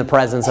when you're in the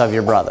presence of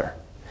your brother.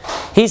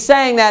 He's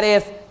saying that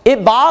if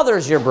it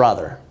bothers your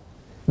brother,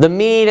 the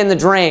meat and the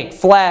drink,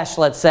 flesh,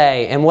 let's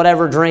say, and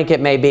whatever drink it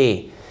may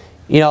be,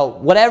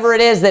 whatever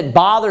it is that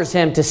bothers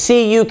him to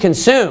see you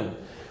consume,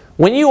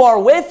 when you are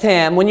with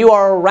him, when you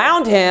are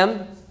around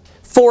him,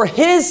 for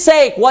his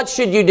sake, what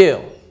should you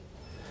do?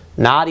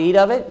 Not eat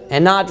of it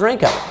and not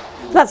drink of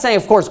it. I'm not saying,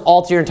 of course,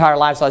 alter your entire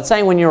lifestyle. It's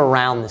saying when you're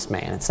around this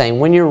man. It's saying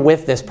when you're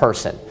with this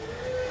person.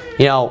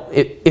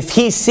 If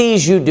he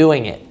sees you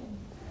doing it,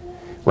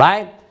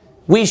 right?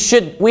 We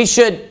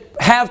should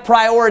have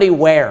priority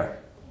where?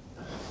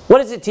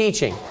 What is it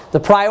teaching? The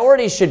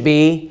priority should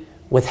be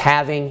with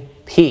having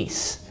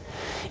peace.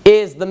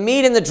 Is the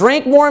meat and the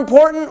drink more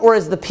important, or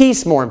is the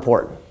peace more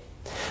important?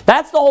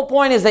 That's the whole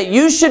point, is that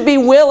you should be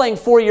willing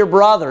for your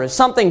brother if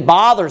something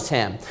bothers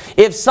him,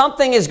 if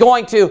something is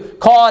going to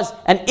cause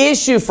an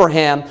issue for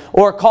him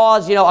or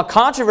cause, a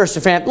controversy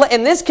for him.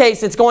 In this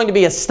case, it's going to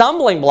be a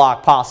stumbling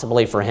block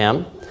possibly for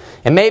him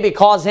and maybe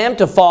cause him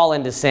to fall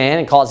into sin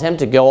and cause him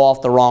to go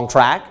off the wrong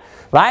track,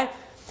 right?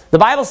 The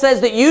Bible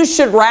says that you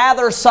should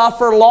rather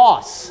suffer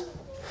loss.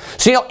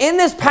 So, in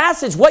this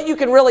passage, what you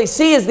can really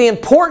see is the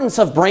importance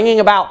of bringing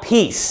about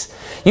peace.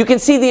 You can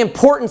see the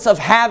importance of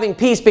having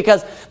peace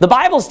because the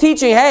Bible's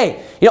teaching,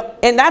 hey,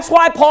 and that's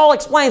why Paul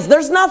explains,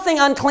 there's nothing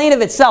unclean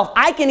of itself.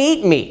 I can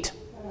eat meat.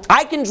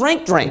 I can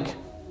drink.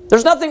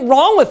 There's nothing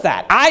wrong with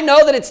that. I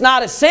know that it's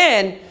not a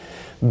sin,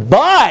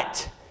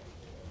 but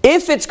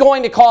if it's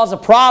going to cause a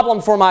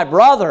problem for my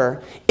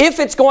brother, if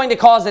it's going to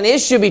cause an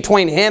issue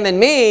between him and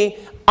me,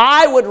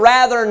 I would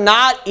rather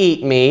not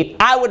eat meat.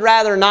 I would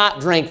rather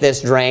not drink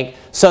this drink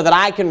so that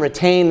I can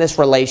retain this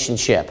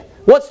relationship.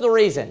 What's the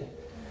reason?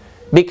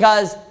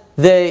 Because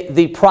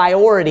the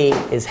priority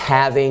is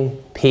having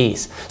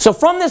peace. So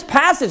from this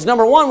passage,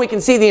 number one, we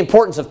can see the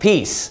importance of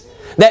peace.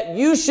 That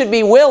you should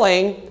be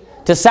willing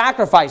to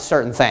sacrifice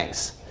certain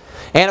things.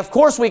 And of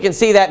course we can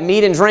see that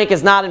meat and drink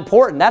is not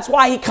important. That's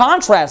why he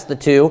contrasts the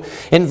two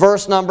in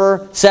verse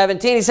number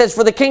 17. He says,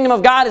 for the kingdom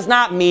of God is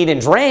not meat and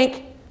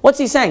drink. What's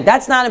he saying?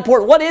 That's not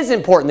important. What is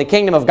important? The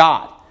kingdom of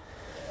God.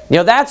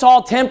 That's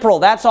all temporal.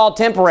 That's all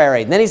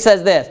temporary. And then he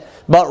says this,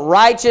 but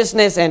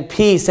righteousness and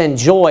peace and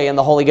joy in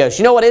the Holy Ghost.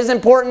 You know what is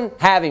important?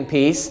 Having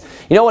peace.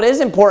 You know what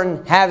is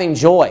important? Having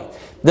joy.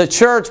 The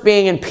church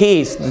being in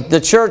peace. The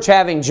church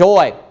having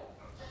joy.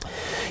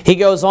 He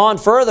goes on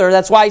further.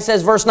 That's why he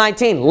says, verse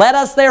 19, let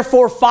us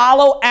therefore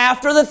follow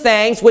after the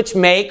things which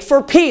make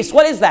for peace.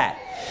 What is that?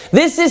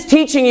 This is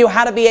teaching you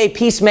how to be a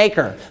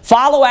peacemaker.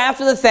 Follow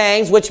after the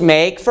things which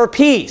make for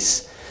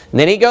peace. And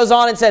then he goes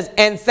on and says,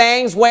 and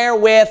things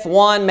wherewith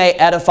one may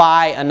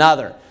edify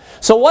another.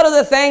 So what are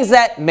the things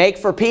that make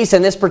for peace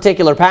in this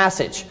particular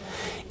passage?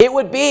 It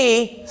would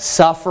be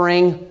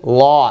suffering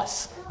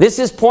loss. This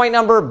is point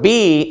number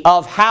B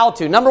of how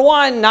to. Number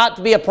one, not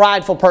to be a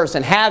prideful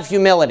person. Have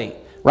humility,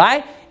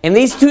 right? And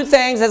these two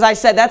things, as I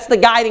said, that's the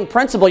guiding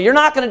principle. You're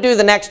not going to do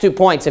the next 2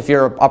 points if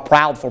you're a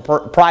prideful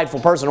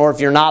person, or if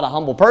you're not a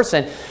humble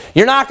person.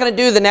 You're not going to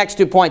do the next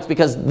 2 points,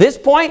 because this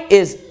point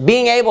is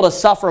being able to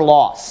suffer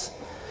loss.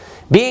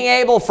 Being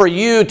able for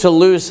you to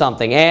lose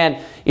something.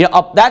 And you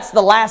know, that's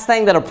the last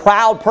thing that a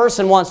proud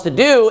person wants to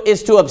do,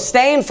 is to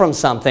abstain from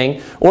something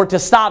or to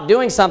stop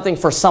doing something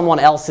for someone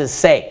else's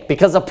sake.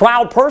 Because a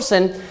proud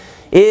person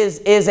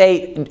is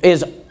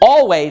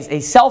always a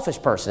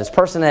selfish person. It's a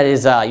person that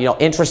is you know,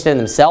 interested in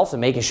themselves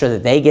and making sure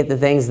that they get the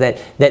things that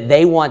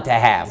they want to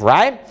have,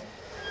 right?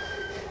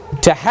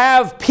 To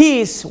have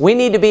peace, we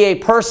need to be a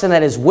person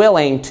that is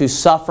willing to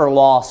suffer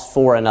loss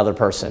for another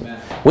person.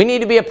 Amen. We need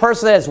to be a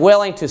person that is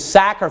willing to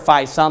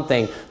sacrifice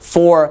something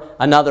for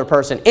another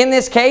person. In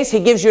this case,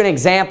 he gives you an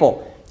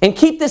example. And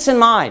keep this in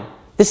mind.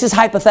 This is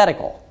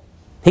hypothetical.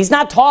 He's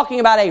not talking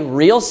about a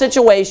real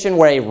situation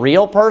where a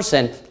real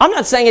person, I'm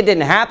not saying it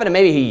didn't happen and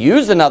maybe he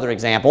used another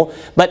example,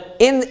 but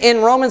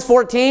in Romans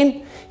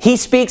 14, he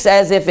speaks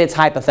as if it's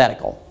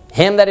hypothetical.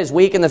 Him that is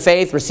weak in the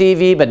faith,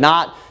 receive ye, but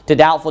not to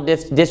doubtful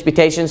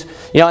disputations.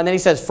 You know, and then he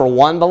says, for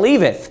one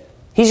believeth.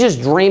 He's just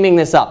dreaming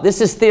this up.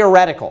 This is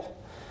theoretical.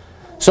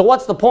 So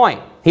what's the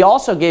point? He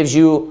also gives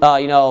you,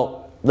 you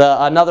know,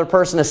 another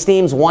person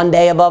esteems one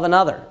day above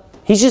another.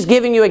 He's just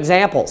giving you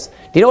examples. Do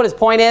you know what his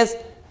point is?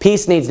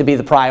 Peace needs to be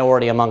the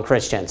priority among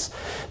Christians.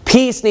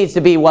 Peace needs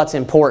to be what's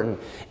important.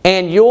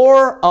 And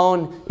your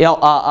own, you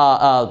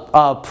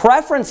know,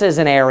 preferences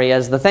in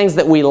areas, the things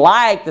that we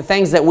like, the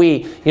things that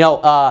we, you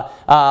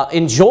know,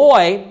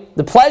 enjoy,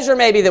 the pleasure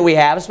maybe that we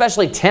have,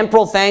 especially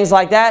temporal things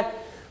like that,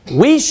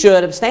 we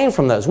should abstain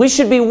from those. We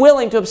should be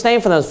willing to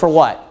abstain from those for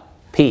what?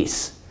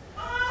 Peace.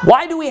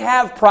 Why do we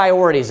have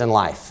priorities in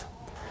life?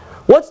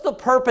 What's the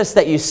purpose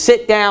that you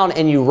sit down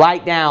and you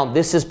write down,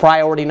 this is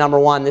priority number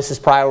 1, this is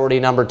priority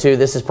number 2,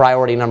 this is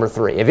priority number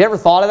 3? Have you ever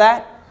thought of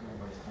that?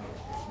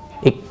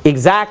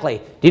 Exactly.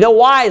 Do you know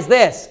why is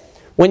this?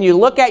 When you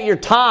look at your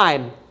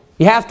time,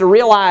 you have to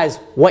realize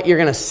what you're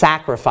going to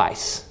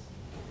sacrifice.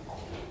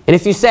 And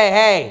if you say,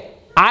 hey,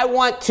 I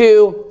want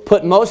to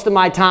put most of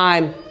my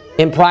time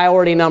in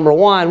priority number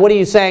 1, what are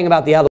you saying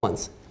about the other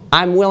ones?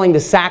 I'm willing to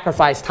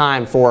sacrifice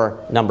time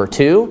for number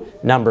 2,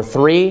 number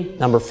 3,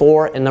 number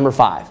 4, and number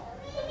 5.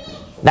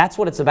 That's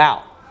what it's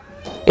about.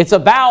 It's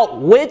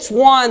about which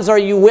ones are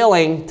you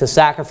willing to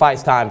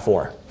sacrifice time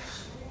for.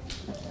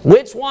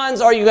 Which ones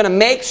are you going to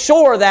make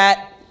sure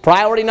that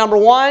priority number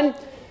 1,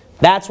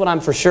 that's what I'm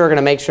for sure going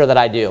to make sure that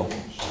I do.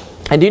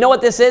 And do you know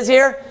what this is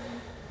here?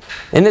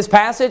 In this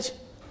passage,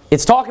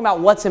 it's talking about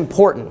what's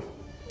important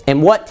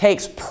and what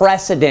takes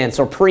precedence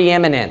or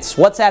preeminence.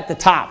 What's at the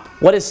top?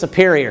 What is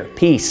superior?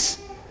 Peace.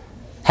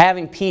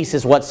 Having peace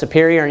is what's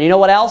superior. And you know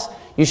what else?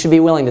 You should be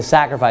willing to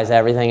sacrifice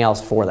everything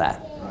else for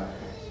that.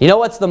 You know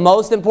what's the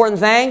most important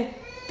thing?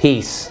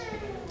 Peace.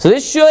 So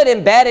this should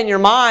embed in your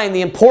mind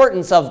the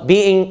importance of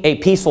being a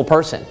peaceful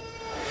person.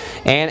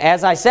 And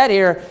as I said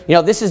here, you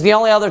know, this is the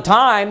only other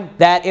time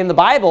that in the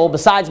Bible,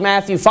 besides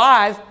Matthew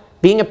 5,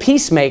 being a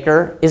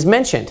peacemaker is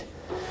mentioned.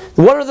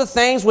 What are the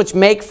things which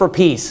make for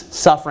peace?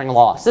 Suffering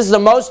loss. This is the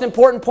most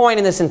important point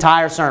in this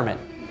entire sermon.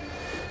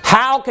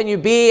 How can you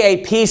be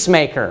a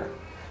peacemaker?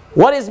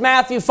 What is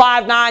Matthew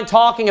 5:9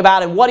 talking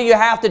about, and what do you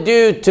have to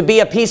do to be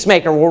a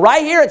peacemaker? Well,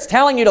 right here it's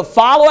telling you to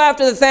follow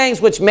after the things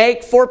which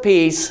make for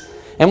peace.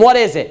 And what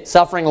is it?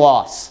 Suffering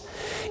loss.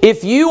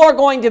 If you are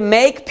going to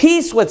make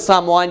peace with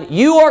someone,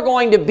 you are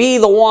going to be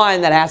the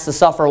one that has to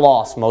suffer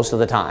loss most of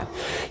the time.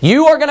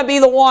 You are going to be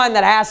the one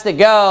that has to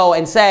go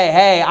and say,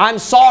 hey, I'm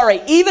sorry,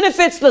 even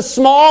if it's the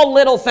small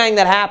little thing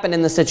that happened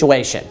in the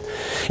situation.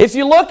 If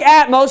you look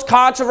at most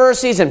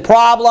controversies and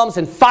problems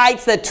and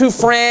fights that two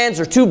friends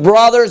or two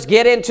brothers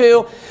get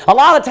into, a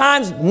lot of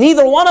times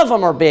neither one of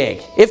them are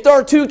big. If there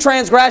are two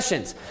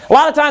transgressions, a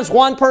lot of times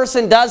one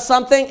person does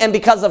something and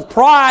because of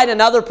pride,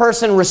 another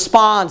person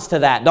responds to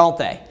that, don't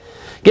they?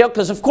 You know,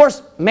 because of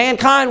course,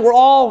 mankind, we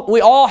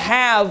all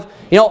have,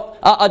 you know,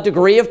 a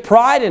degree of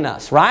pride in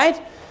us, right?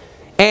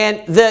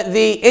 And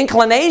the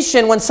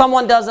inclination when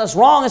someone does us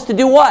wrong is to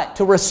do what?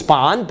 To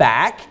respond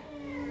back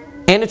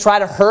and to try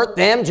to hurt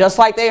them just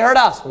like they hurt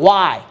us.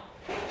 Why?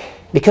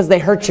 Because they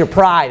hurt your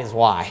pride is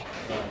why.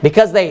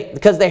 Because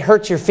they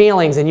hurt your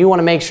feelings and you want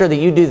to make sure that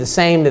you do the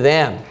same to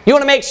them. You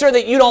want to make sure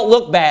that you don't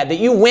look bad, that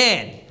you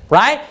win,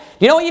 right?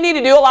 You know what you need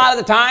to do a lot of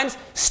the times?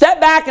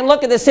 Step back and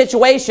look at the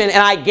situation,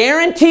 and I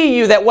guarantee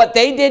you that what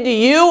they did to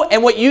you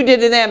and what you did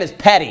to them is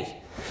petty.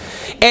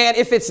 And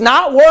if it's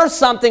not worth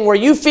something where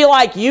you feel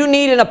like you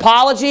need an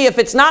apology, if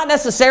it's not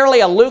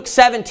necessarily a Luke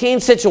 17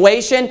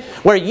 situation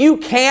where you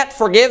can't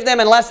forgive them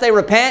unless they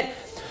repent,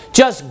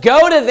 just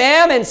go to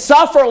them and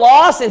suffer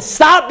loss and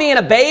stop being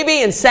a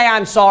baby and say,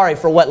 I'm sorry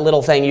for what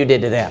little thing you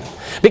did to them.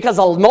 Because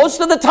most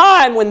of the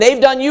time when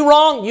they've done you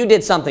wrong, you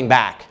did something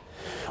back.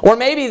 Or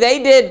maybe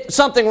they did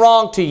something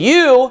wrong to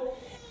you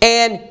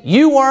and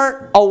you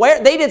weren't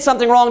aware. They did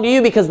something wrong to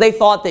you because they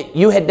thought that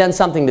you had done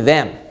something to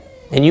them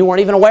and you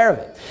weren't even aware of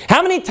it.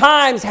 How many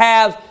times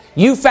have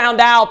you found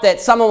out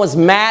that someone was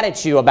mad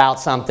at you about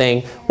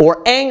something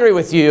or angry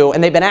with you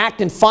and they've been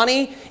acting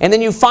funny, and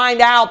then you find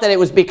out that it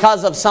was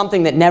because of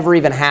something that never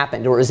even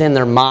happened, or it was in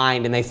their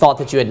mind and they thought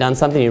that you had done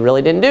something you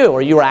really didn't do,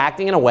 or you were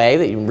acting in a way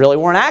that you really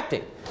weren't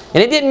acting.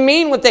 And it didn't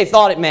mean what they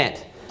thought it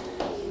meant.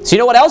 So you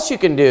know what else you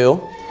can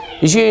do?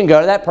 Is you can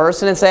go to that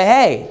person and say,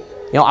 hey,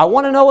 I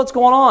want to know what's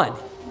going on.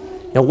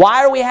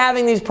 Why are we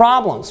having these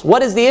problems?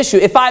 What is the issue?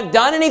 If I've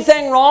done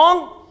anything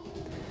wrong,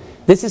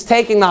 this is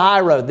taking the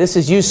high road. This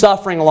is you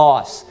suffering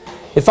loss.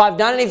 If I've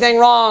done anything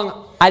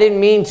wrong, I didn't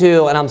mean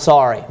to, and I'm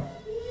sorry.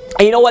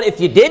 And you know what? If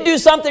you did do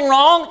something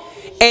wrong,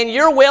 and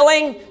you're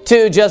willing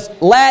to just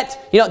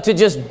to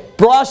just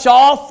brush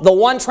off the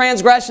one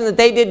transgression that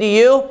they did to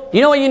you,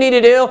 you know what you need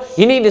to do?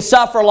 You need to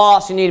suffer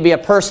loss. You need to be a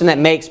person that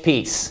makes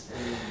peace.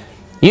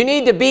 You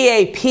need to be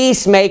a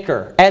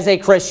peacemaker as a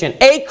Christian.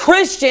 A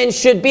Christian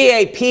should be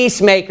a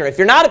peacemaker. If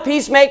you're not a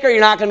peacemaker, you're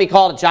not going to be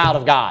called a child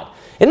of God.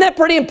 Isn't that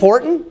pretty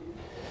important?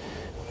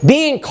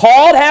 Being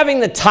called, having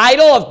the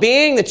title of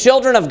being the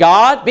children of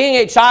God, being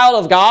a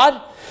child of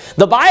God.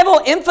 The Bible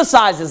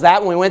emphasizes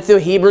that when we went through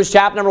Hebrews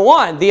chapter number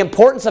 1, the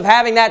importance of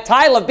having that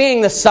title of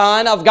being the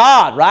Son of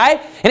God, right?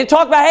 And it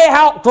talked about, hey,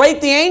 how great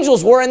the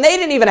angels were, and they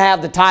didn't even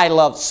have the title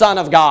of Son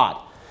of God.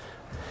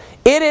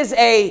 It is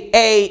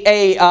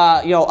an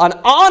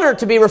honor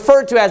to be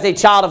referred to as a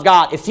child of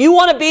God. If you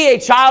want to be a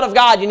child of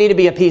God, you need to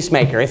be a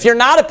peacemaker. If you're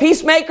not a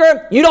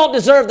peacemaker, you don't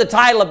deserve the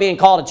title of being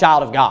called a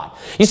child of God.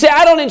 You say,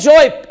 I don't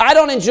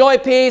enjoy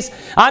peace.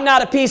 I'm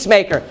not a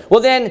peacemaker.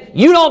 Well, then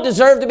you don't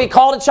deserve to be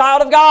called a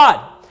child of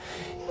God.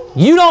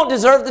 You don't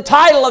deserve the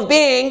title of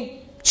being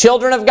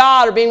children of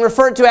God or being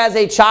referred to as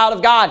a child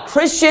of God.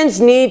 Christians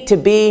need to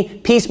be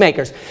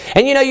peacemakers.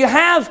 And you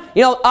have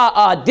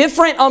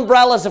different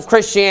umbrellas of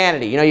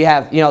Christianity. You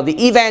have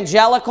the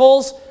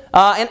evangelicals,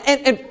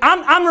 and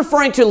I'm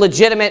referring to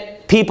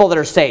legitimate people that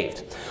are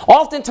saved.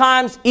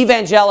 Oftentimes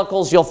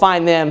evangelicals, you'll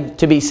find them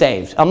to be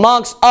saved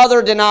amongst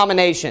other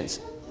denominations.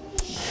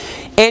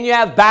 And you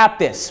have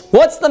Baptists.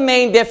 What's the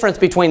main difference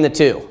between the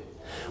two?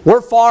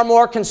 We're far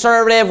more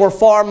conservative, we're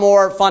far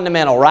more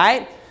fundamental,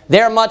 right?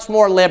 They're much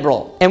more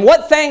liberal. And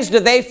what things do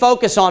they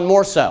focus on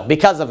more so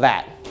because of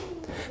that?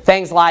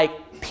 Things like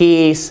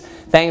peace,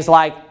 things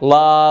like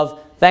love,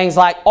 things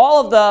like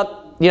all of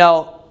the,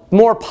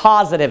 more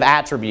positive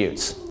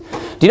attributes.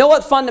 Do you know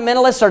what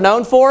fundamentalists are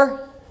known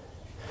for?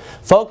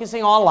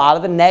 Focusing on a lot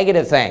of the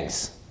negative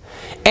things.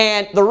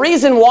 And the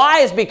reason why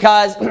is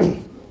because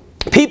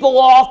people will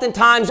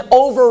oftentimes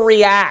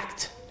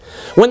overreact.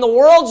 When the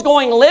world's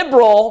going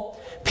liberal,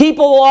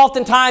 people will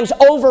oftentimes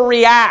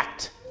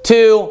overreact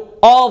to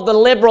all of the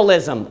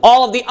liberalism,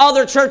 all of the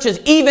other churches,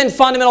 even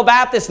fundamental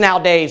Baptists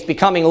nowadays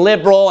becoming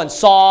liberal and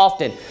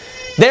soft, and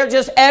they're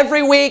just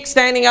every week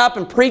standing up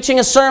and preaching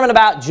a sermon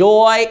about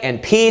joy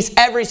and peace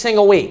every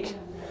single week.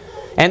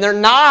 And they're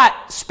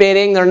not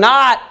spitting, they're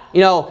not,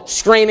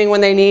 screaming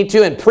when they need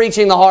to and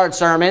preaching the hard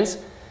sermons.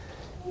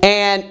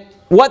 And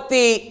what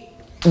the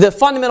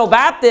fundamental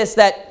Baptists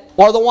that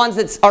are the ones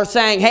that are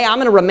saying, hey, I'm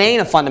going to remain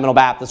a fundamental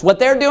Baptist, what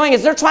they're doing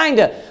is they're trying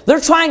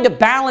to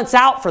balance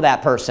out for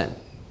that person.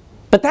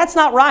 But that's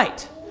not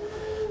right.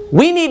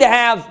 We need to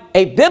have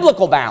a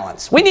biblical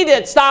balance. We need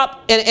to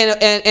stop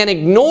and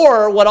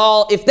ignore what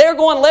all. If they're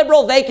going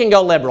liberal, they can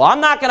go liberal. I'm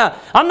not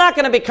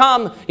gonna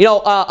become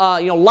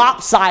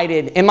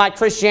lopsided in my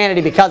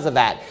Christianity because of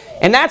that.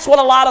 And that's what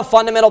a lot of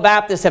fundamental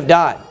Baptists have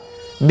done.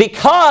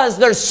 Because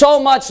there's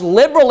so much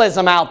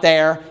liberalism out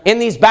there in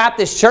these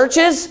Baptist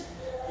churches,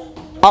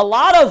 a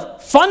lot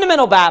of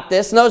fundamental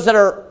Baptists, and those that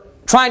are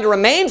trying to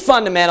remain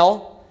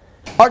fundamental,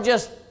 are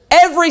just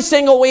every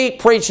single week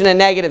preaching a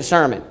negative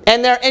sermon.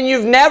 And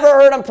you've never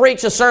heard them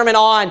preach a sermon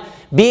on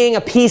being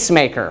a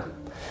peacemaker.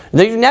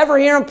 You never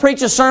hear them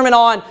preach a sermon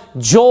on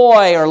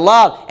joy or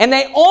love. And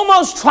they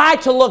almost try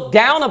to look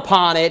down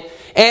upon it,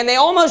 and they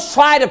almost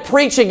try to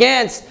preach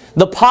against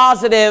the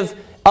positive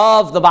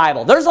of the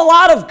Bible. There's a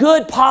lot of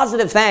good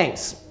positive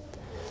things.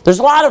 There's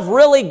a lot of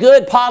really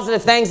good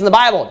positive things in the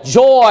Bible.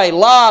 Joy,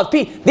 love,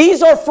 peace.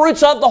 These are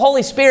fruits of the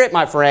Holy Spirit,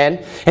 my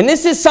friend. And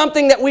this is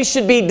something that we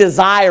should be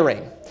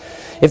desiring.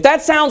 If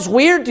that sounds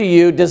weird to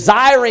you,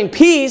 desiring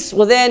peace,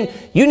 well then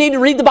you need to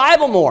read the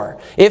Bible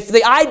more. If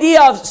the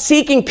idea of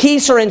seeking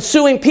peace or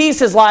ensuing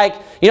peace is like,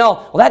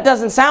 well, that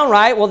doesn't sound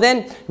right, well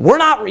then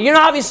you're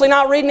obviously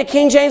not reading the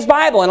King James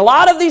Bible. And a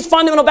lot of these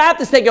fundamental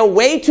Baptists, they go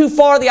way too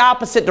far the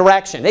opposite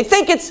direction. They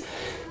think it's,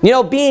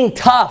 being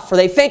tough, or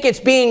they think it's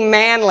being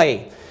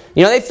manly.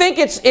 They think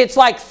it's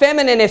like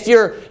feminine if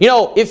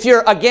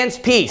you're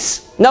against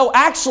peace. No,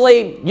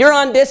 actually, you're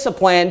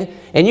undisciplined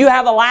and you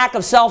have a lack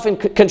of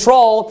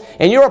self-control,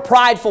 and you're a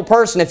prideful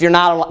person if you're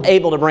not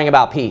able to bring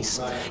about peace.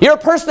 You're a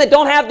person that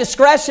don't have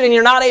discretion, and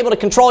you're not able to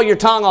control your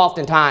tongue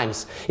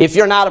oftentimes if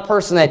you're not a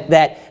person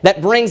that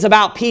brings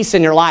about peace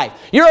in your life.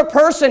 You're a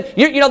person,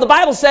 the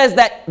Bible says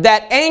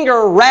that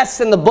anger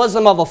rests in the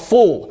bosom of a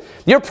fool.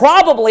 You're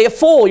probably a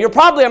fool. You're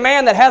probably a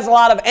man that has a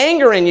lot of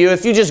anger in you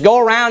if you just go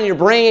around and you're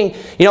bringing,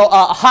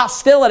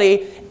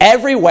 hostility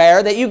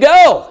everywhere that you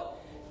go.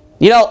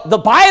 You know, the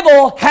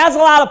Bible has a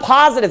lot of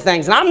positive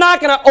things, and I'm not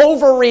going to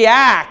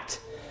overreact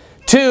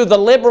to the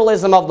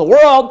liberalism of the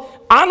world.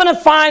 I'm going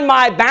to find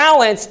my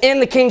balance in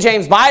the King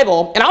James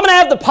Bible, and I'm going to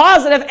have the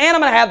positive and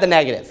I'm going to have the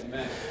negative.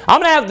 Amen. I'm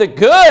going to have the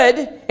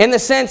good in the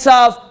sense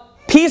of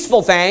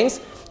peaceful things,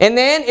 and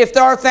then if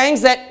there are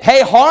things that,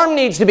 hey, harm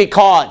needs to be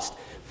caused,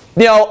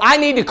 you know, I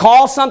need to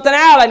call something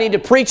out, I need to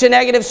preach a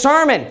negative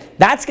sermon,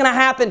 that's going to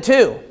happen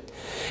too.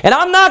 And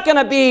I'm not going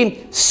to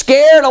be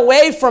scared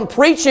away from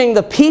preaching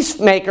the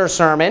Peacemaker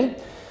sermon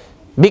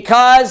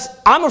because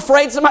I'm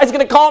afraid somebody's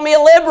going to call me a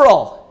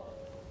liberal.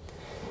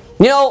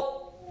 You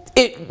know,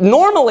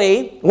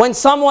 normally when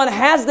someone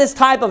has this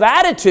type of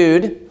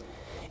attitude,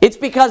 it's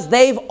because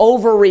they've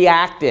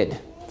overreacted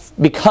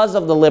because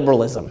of the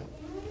liberalism.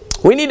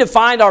 We need to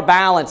find our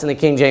balance in the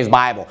King James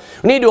Bible.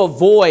 We need to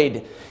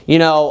avoid, you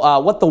know,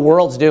 what the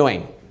world's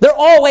doing. They're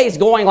always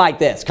going like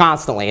this,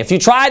 constantly. If you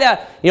try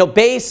to, you know,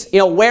 base, you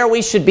know, where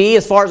we should be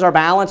as far as our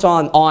balance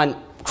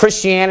on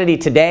Christianity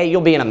today, you'll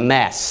be in a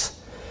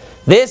mess.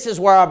 This is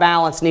where our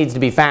balance needs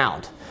to be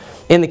found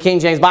in the King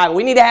James Bible.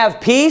 We need to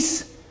have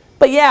peace,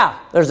 but yeah,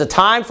 there's a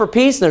time for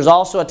peace and there's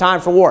also a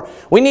time for war.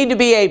 We need to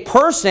be a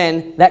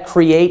person that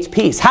creates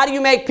peace. How do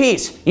you make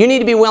peace? You need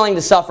to be willing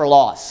to suffer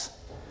loss.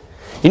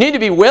 You need to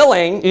be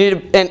willing,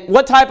 and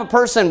what type of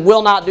person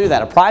will not do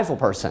that? A prideful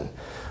person.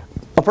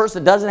 A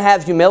person that doesn't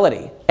have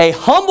humility. A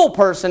humble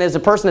person is a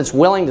person that's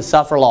willing to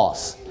suffer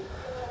loss.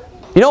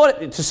 You know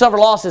what? To suffer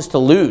loss is to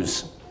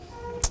lose.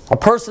 A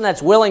person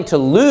that's willing to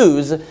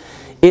lose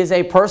is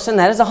a person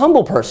that is a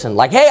humble person.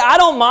 Like, hey, I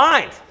don't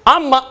mind.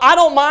 I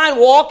don't mind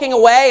walking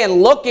away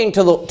and looking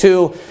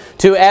to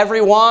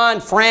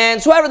everyone,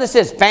 friends, whoever this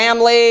is,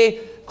 family,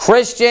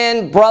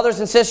 Christian, brothers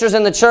and sisters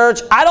in the church.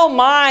 I don't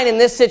mind in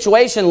this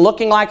situation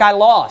looking like I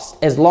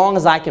lost as long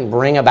as I can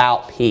bring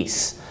about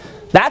peace.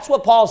 That's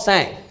what Paul's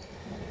saying.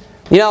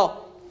 You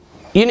know,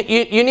 we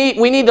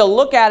need to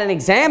look at and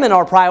examine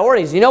our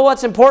priorities. You know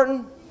what's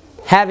important?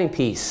 Having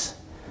peace.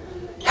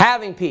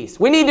 Having peace.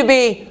 We need to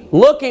be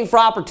looking for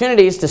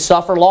opportunities to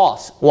suffer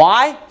loss.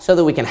 Why? So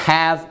that we can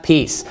have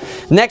peace.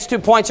 The next 2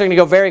 points are going to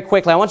go very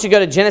quickly. I want you to go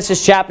to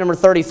Genesis chapter number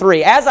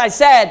 33. As I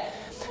said,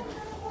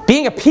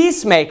 being a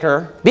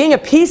peacemaker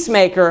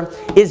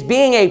is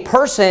being a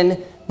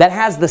person that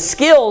has the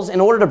skills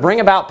in order to bring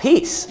about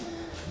peace.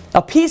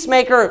 A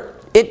peacemaker,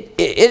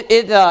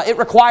 it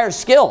requires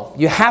skill.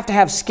 You have to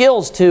have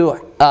skills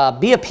to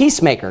be a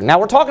peacemaker. Now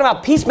we're talking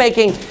about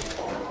peacemaking.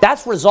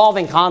 That's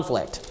resolving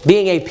conflict.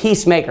 Being a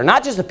peacemaker.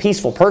 Not just a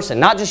peaceful person.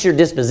 Not just your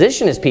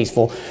disposition is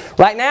peaceful.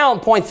 Right now in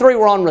point 3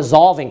 we're on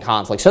resolving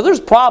conflict. So there's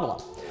a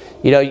problem.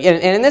 You know,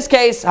 and in this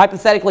case,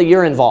 hypothetically,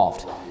 you're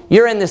involved.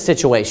 You're in this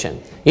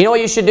situation. You know what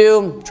you should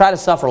do? Try to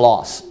suffer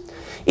loss.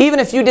 Even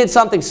if you did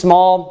something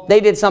small, they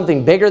did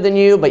something bigger than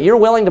you, but you're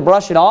willing to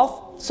brush it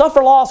off,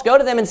 suffer loss. Go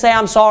to them and say,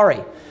 I'm sorry.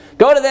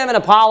 Go to them and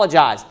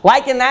apologize.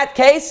 Like in that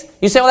case,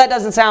 you say, well, that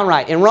doesn't sound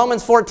right. In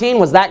Romans 14,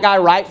 was that guy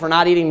right for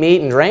not eating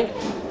meat and drink?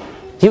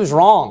 He was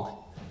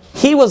wrong.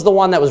 He was the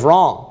one that was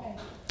wrong.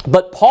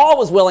 But Paul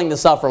was willing to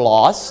suffer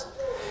loss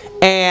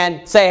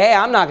and say, hey,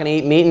 I'm not going to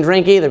eat meat and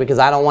drink either because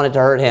I don't want it to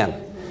hurt him.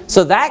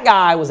 So that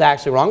guy was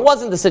actually wrong. It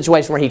wasn't the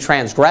situation where he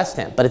transgressed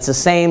him, but it's the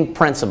same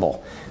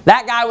principle.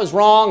 That guy was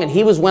wrong and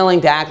he was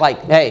willing to act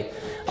like, hey,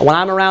 when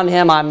I'm around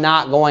him, I'm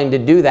not going to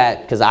do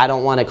that because I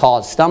don't want to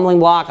cause a stumbling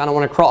block. I don't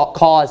want to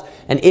cause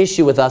an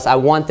issue with us. I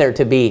want there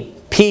to be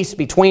peace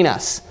between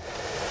us.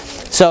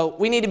 So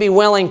we need to be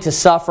willing to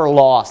suffer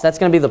loss. That's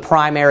going to be the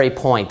primary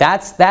point.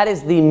 That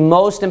is the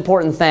most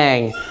important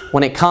thing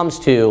when it comes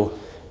to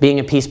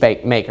being a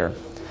peacemaker.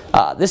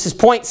 This is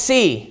point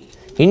C.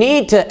 You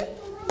need to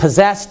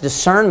possess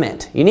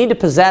discernment. You need to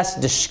possess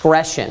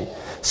discretion.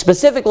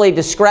 Specifically,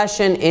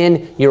 discretion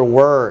in your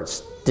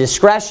words.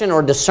 Discretion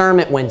or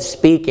discernment when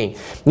speaking. You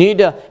need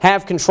to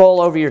have control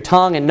over your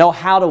tongue and know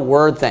how to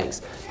word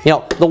things. You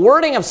know, the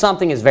wording of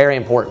something is very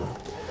important.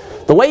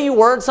 The way you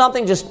word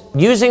something, just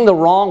using the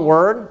wrong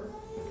word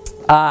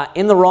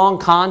in the wrong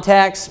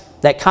context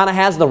that kind of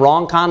has the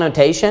wrong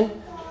connotation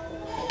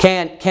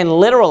can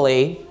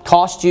literally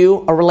cost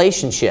you a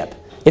relationship.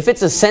 If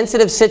it's a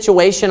sensitive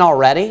situation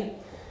already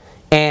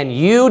and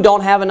you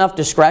don't have enough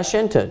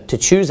discretion to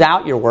choose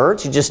out your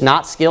words, you're just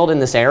not skilled in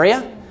this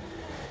area,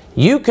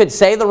 you could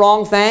say the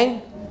wrong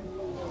thing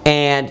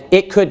and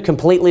it could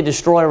completely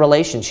destroy a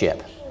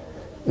relationship.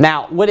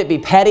 Now, would it be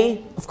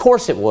petty? Of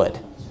course it would.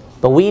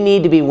 But we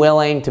need to be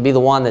willing to be the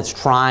one that's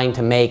trying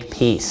to make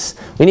peace.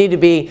 We need to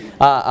be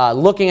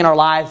looking in our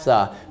lives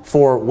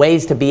for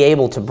ways to be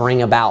able to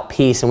bring about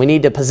peace. And we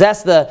need to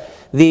possess the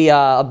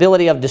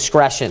ability of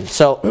discretion.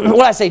 So, what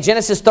did I say?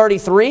 Genesis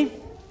 33?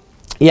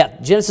 Yeah,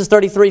 Genesis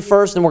 33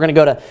 first, and we're going to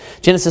go to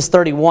Genesis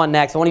 31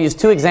 next. I want to use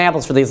 2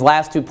 examples for these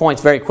last 2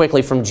 points very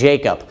quickly from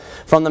Jacob,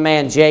 from the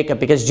man Jacob,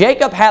 because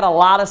Jacob had a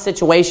lot of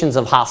situations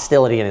of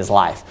hostility in his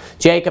life.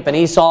 Jacob and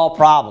Esau,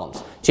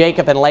 problems.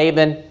 Jacob and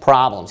Laban,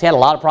 problems. He had a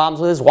lot of problems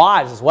with his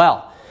wives as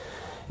well.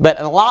 But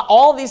in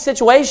all of these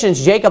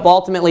situations, Jacob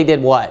ultimately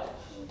did what?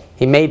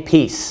 He made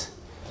peace.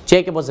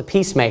 Jacob was a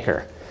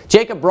peacemaker.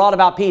 Jacob brought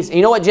about peace. And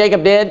you know what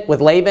Jacob did with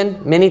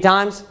Laban many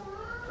times?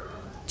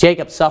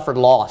 Jacob suffered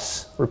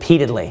loss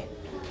repeatedly.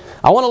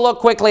 I want to look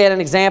quickly at an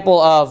example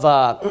of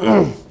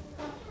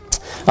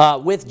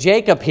with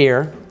Jacob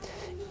here,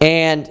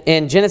 and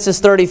in Genesis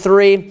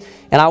 33,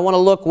 and I want to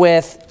look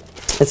with,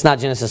 it's not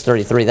Genesis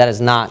 33, that is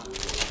not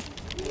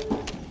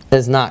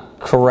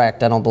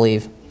correct, I don't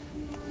believe.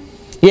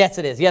 Yes,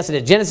 it is. Yes,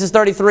 it is. Genesis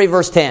 33,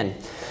 verse 10.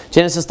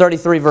 Genesis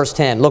 33, verse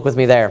 10. Look with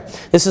me there.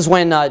 This is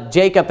when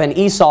Jacob and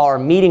Esau are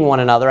meeting one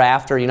another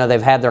after,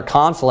 they've had their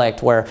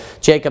conflict where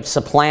Jacob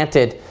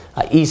supplanted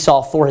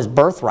Esau for his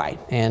birthright.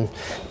 And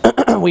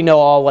we know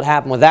all what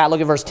happened with that. Look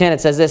at verse 10. It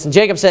says this, "And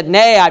Jacob said,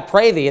 Nay, I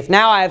pray thee, if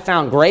now I have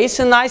found grace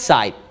in thy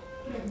sight,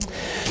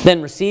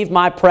 then receive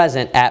my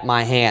present at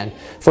my hand.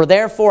 For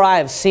therefore I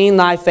have seen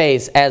thy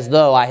face as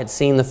though I had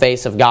seen the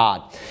face of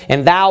God.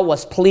 And thou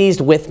wast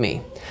pleased with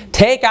me.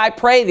 Take, I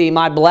pray thee,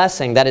 my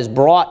blessing that is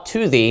brought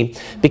to thee,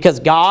 because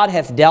God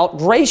hath dealt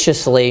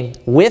graciously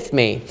with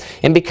me,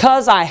 and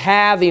because I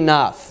have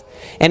enough.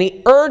 And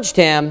he urged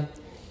him,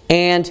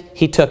 and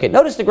he took it."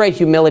 Notice the great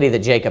humility that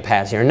Jacob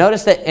has here.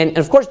 Notice that, and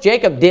of course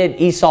Jacob did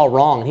Esau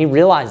wrong, and he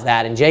realized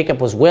that, and Jacob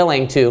was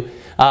willing to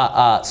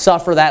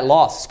suffer that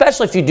loss.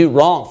 Especially if you do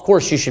wrong, of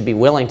course you should be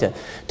willing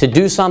to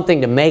do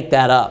something to make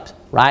that up,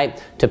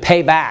 right? To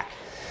pay back.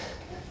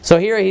 So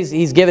here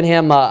he's given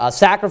him a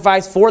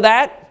sacrifice for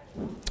that.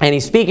 And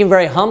he's speaking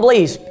very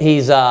humbly.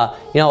 He's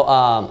almost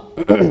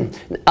to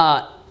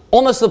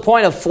the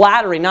point of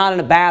flattery, not in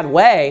a bad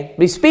way.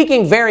 But he's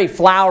speaking very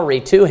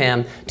flowery to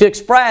him to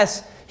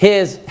express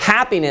his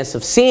happiness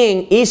of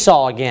seeing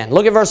Esau again.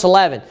 Look at verse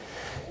 11.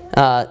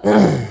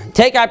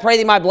 "Take, I pray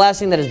thee, my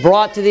blessing that is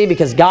brought to thee,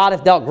 because God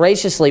hath dealt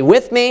graciously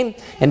with me,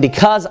 and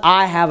because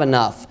I have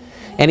enough.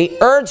 And he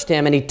urged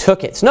him, and he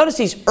took it." So notice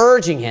he's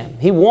urging him.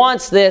 He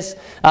wants this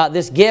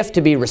gift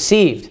to be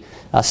received.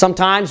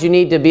 Sometimes you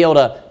need to be able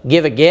to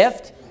give a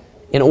gift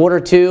in order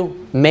to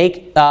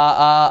make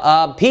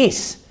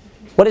peace.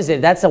 What is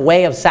it? That's a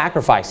way of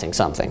sacrificing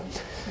something.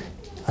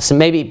 So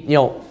maybe,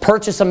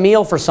 purchase a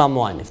meal for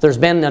someone. If there's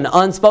been an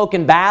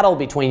unspoken battle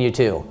between you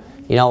two,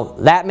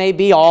 that may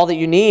be all that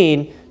you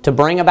need to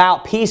bring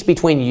about peace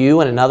between you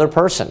and another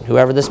person,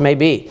 whoever this may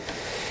be.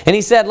 And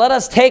he said, "Let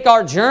us take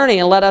our journey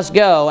and let us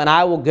go, and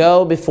I will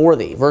go before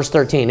thee." Verse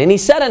 13. "And he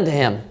said unto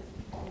him,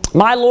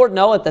 My Lord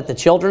knoweth that the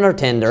children are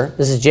tender."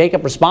 This is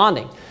Jacob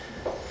responding.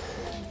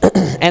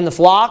 "And the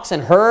flocks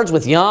and herds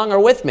with young are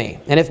with me.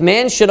 And if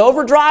men should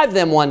overdrive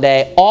them one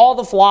day, all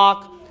the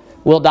flock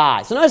will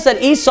die." So notice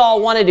that Esau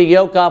wanted to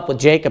yoke up with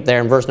Jacob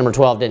there in verse number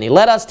 12, didn't he?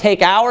 "Let us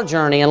take our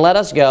journey and let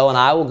us go, and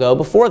I will go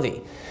before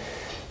thee."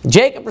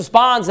 Jacob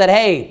responds that,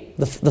 hey,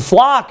 the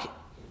flock,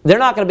 they're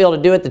not going to be able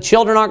to do it. The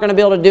children aren't going to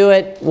be able to do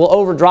it. We'll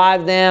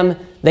overdrive them.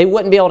 They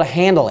wouldn't be able to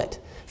handle it.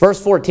 Verse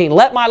 14,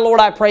 "Let my Lord,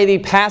 I pray thee,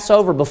 pass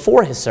over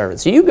before his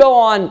servants." So you go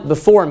on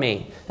before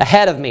me,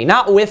 ahead of me,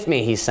 not with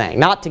me, he's saying,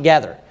 not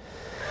together.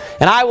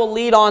 "And I will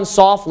lead on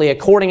softly,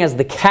 according as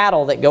the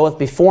cattle that goeth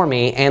before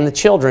me, and the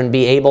children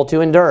be able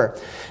to endure,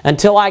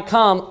 until I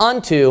come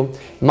unto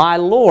my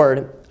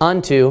Lord,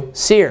 unto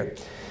Seir.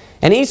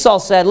 And Esau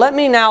said, Let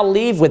me now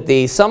leave with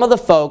thee some of the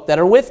folk that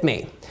are with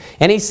me.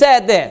 And he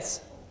said this,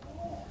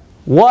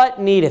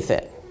 What needeth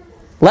it?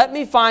 Let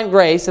me find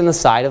grace in the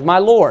sight of my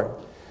Lord.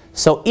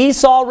 So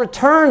Esau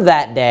returned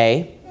that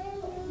day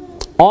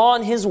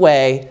on his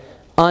way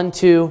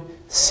unto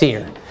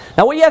Seir."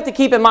 Now what you have to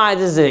keep in mind,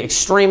 this is an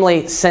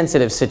extremely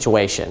sensitive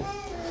situation.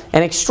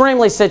 An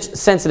extremely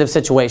sensitive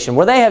situation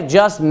where they have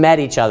just met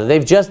each other.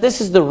 This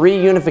is the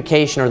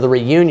reunification or the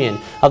reunion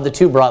of the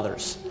two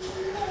brothers,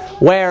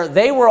 where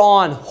they were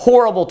on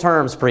horrible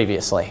terms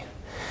previously.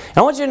 And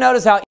I want you to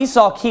notice how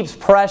Esau keeps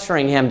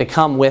pressuring him to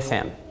come with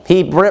him.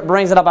 He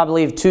brings it up, I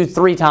believe,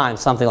 2-3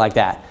 times, something like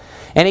that.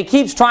 And he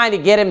keeps trying to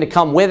get him to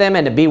come with him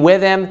and to be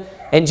with him.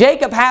 And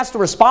Jacob has to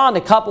respond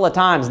a couple of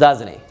times,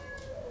 doesn't he?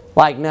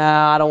 Like, "No,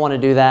 I don't want to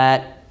do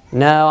that.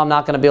 No, I'm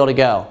not going to be able to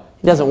go."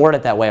 He doesn't word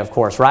it that way, of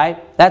course, right?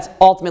 That's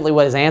ultimately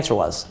what his answer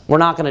was. "We're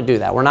not going to do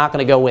that. We're not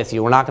going to go with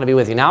you. We're not going to be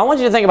with you." Now, I want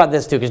you to think about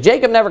this too, because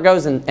Jacob never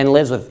goes and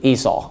lives with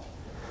Esau.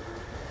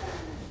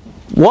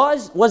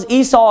 Was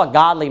Esau a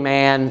godly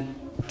man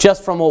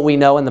just from what we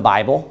know in the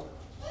Bible?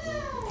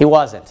 He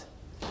wasn't.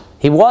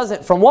 He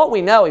wasn't. From what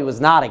we know, he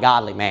was not a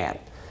godly man.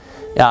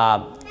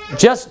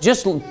 Just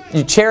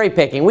cherry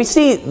picking. We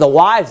see the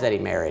wives that he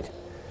married.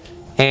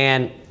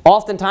 And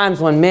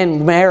oftentimes when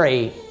men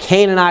marry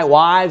Canaanite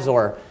wives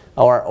or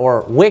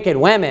wicked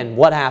women,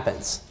 what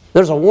happens?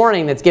 There's a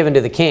warning that's given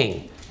to the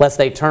king, lest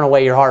they turn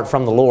away your heart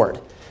from the Lord.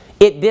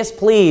 It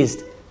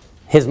displeased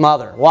his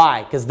mother.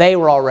 Why? Because they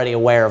were already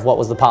aware of what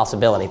was the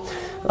possibility.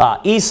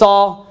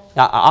 Esau,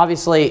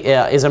 obviously,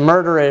 is a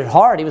murderer at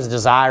heart. He was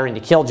desiring to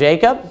kill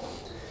Jacob.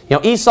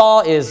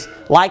 Esau is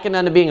likened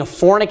unto being a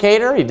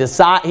fornicator. He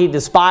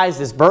despised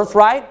his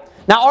birthright.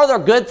 Now, are there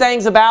good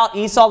things about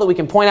Esau that we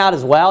can point out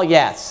as well?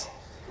 Yes.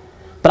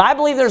 But I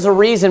believe there's a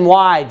reason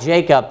why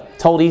Jacob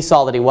told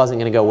Esau that he wasn't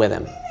going to go with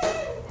him.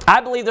 I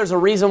believe there's a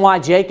reason why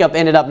Jacob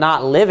ended up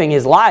not living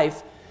his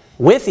life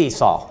with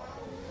Esau.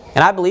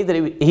 And I believe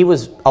that he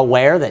was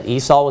aware that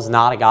Esau was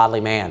not a godly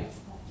man.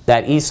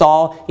 That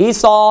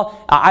Esau,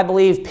 I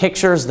believe,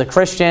 pictures the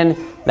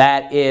Christian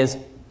that is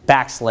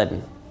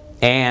backslidden.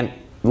 And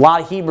a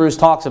lot of Hebrews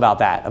talks about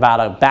that, about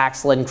a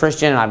backslidden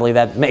Christian, and I believe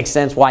that makes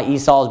sense why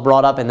Esau is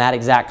brought up in that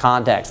exact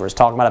context, where it's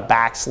talking about a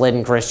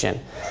backslidden Christian.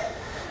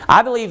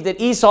 I believe that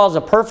Esau is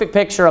a perfect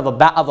picture of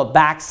a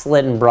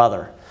backslidden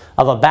brother,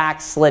 of a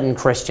backslidden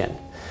Christian.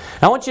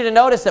 I want you to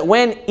notice that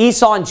when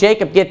Esau and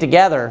Jacob get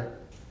together,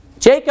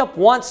 Jacob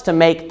wants to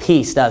make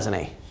peace, doesn't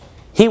he?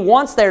 He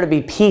wants there to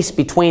be peace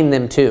between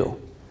them two.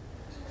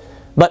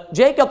 But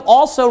Jacob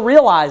also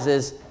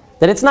realizes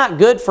that it's not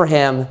good for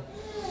him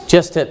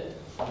just to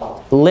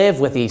live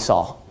with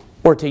Esau,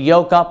 or to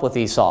yoke up with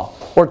Esau,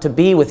 or to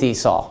be with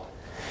Esau.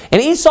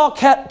 And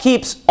Esau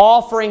keeps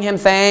offering him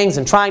things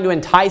and trying to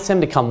entice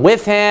him to come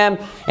with him,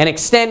 and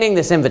extending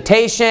this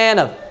invitation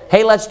of,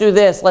 hey, let's do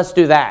this, let's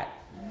do that.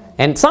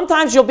 And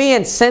sometimes you'll be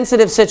in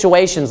sensitive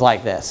situations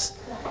like this,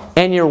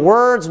 and your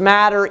words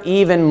matter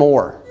even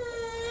more.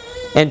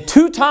 And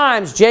 2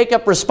 times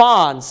Jacob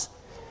responds.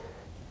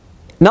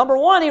 Number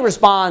 1, he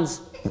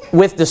responds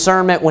with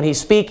discernment when he's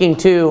speaking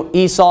to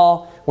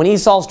Esau, when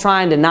Esau's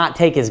trying to not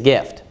take his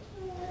gift.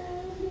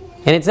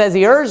 And it says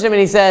he urged him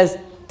and he says,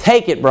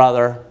 take it,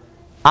 brother,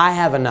 I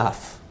have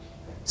enough.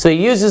 So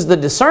he uses the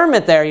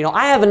discernment there,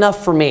 I have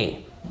enough for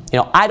me.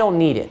 I don't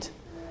need it,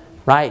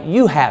 right?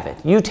 You have it,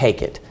 you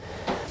take it.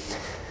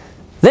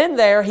 Then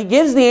there, he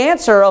gives the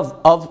answer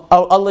of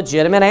a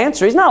legitimate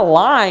answer. He's not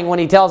lying when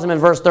he tells him in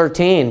verse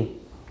 13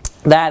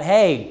 that,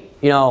 hey,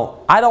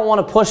 I don't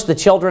want to push the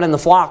children in the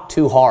flock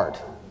too hard,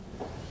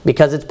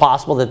 because it's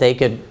possible that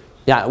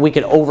we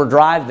could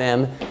overdrive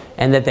them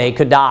and that they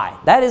could die.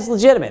 That is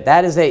legitimate.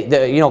 That is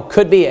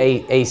could be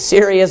a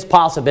serious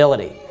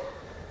possibility.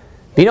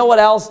 But you know what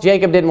else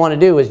Jacob didn't want to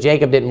do? Is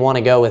Jacob didn't want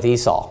to go with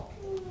Esau.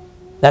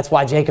 That's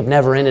why Jacob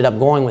never ended up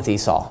going with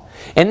Esau.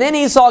 And then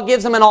Esau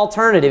gives him an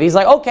alternative. He's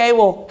like, okay,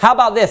 well, how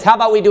about this? How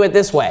about we do it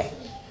this way?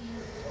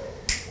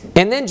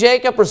 And then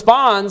Jacob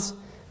responds.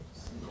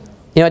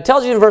 It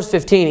tells you in verse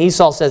 15,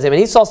 Esau says to him,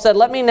 and Esau said,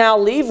 let me now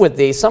leave with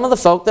thee some of the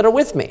folk that are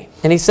with me.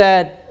 And he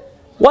said,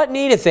 what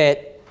needeth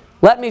it?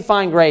 Let me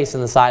find grace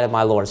in the sight of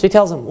my Lord. So he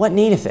tells him, what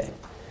needeth it?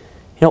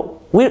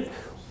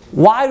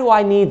 Why do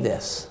I need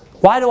this?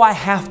 Why do I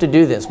have to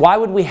do this? Why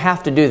would we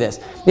have to do this?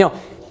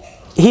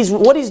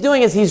 What he's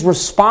doing is he's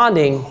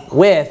responding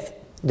with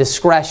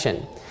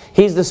discretion.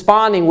 He's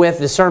responding with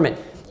discernment.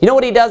 You know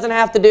what he doesn't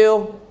have to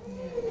do?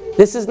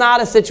 This is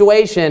not a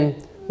situation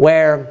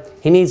where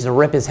he needs to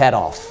rip his head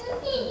off.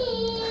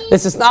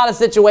 This is not a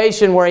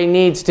situation where he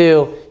needs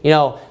to,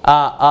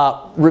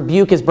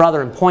 rebuke his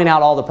brother and point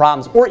out all the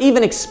problems, or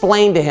even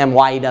explain to him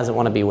why he doesn't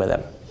want to be with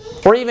him,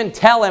 or even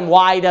tell him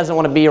why he doesn't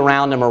want to be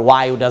around him or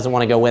why he doesn't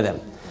want to go with him.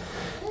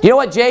 You know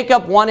what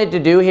Jacob wanted to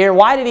do here?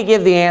 Why did he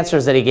give the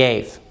answers that he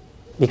gave?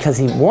 Because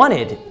he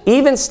wanted,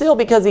 even still,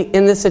 because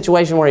in this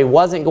situation where he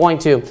wasn't going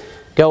to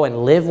go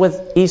and live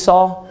with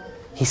Esau,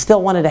 he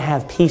still wanted to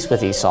have peace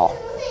with Esau.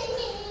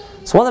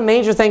 So one of the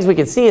major things we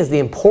can see is the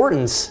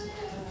importance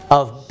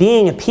of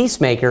being a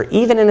peacemaker,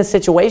 even in a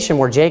situation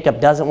where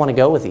Jacob doesn't want to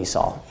go with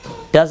Esau,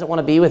 doesn't want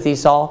to be with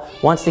Esau,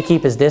 wants to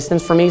keep his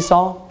distance from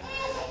Esau,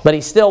 but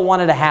he still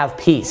wanted to have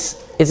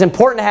peace. It's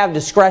important to have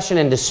discretion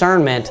and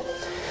discernment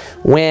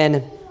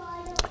when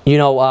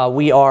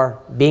we are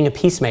being a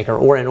peacemaker,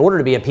 or in order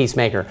to be a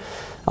peacemaker.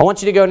 I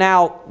want you to go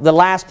now, the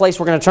last place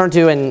we're going to turn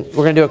to, and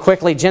we're going to do it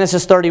quickly.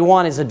 Genesis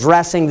 31 is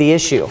addressing the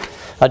issue.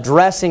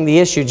 Addressing the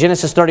issue.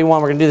 Genesis 31,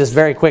 we're going to do this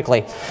very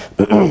quickly.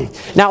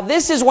 Now,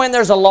 this is when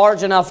there's a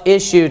large enough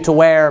issue to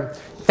where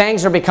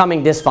things are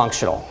becoming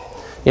dysfunctional.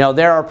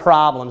 There are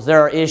problems,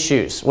 there are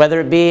issues, whether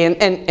it be,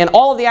 and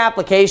all of the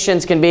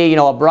applications can be,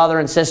 a brother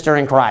and sister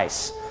in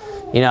Christ.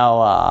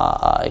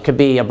 It could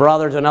be a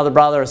brother to another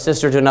brother, a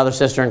sister to another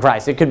sister in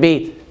Christ. It could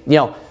be,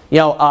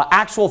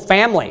 actual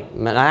family,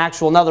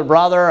 another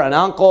brother, an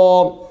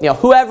uncle,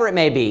 whoever it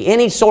may be,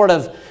 any sort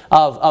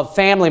of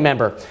family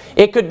member.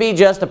 It could be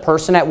just a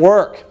person at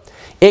work.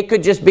 It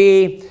could just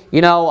be,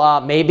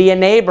 maybe a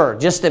neighbor,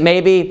 just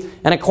maybe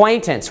an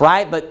acquaintance,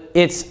 right? But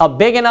it's a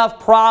big enough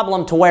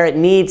problem to where it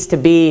needs to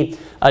be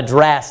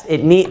addressed.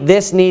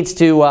 This needs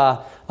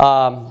to,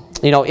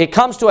 it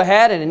comes to a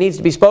head and it needs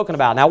to be spoken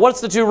about. Now, what's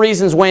the 2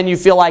 reasons when you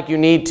feel like you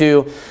need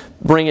to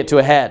bring it to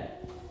a head?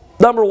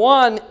 Number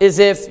 1 is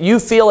if you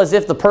feel as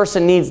if the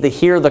person needs to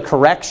hear the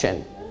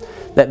correction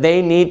that they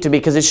need to be,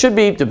 because it should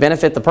be to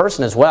benefit the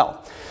person as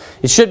well.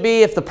 It should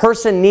be if the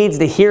person needs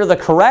to hear the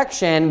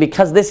correction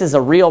because this is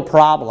a real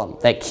problem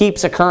that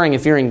keeps occurring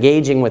if you're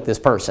engaging with this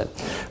person,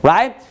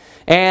 right?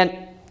 And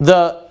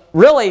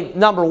really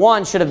number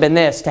 1 should have been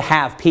this, to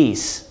have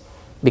peace,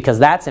 because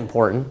that's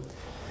important.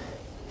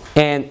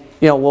 And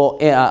we'll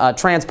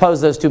transpose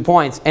those 2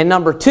 points. And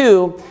number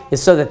 2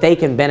 is so that they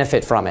can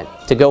benefit from it,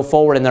 to go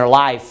forward in their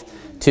life,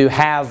 to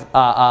have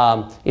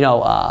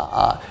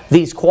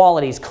these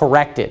qualities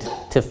corrected,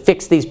 to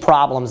fix these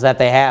problems that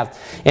they have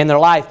in their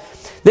life.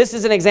 This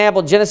is an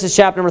example, Genesis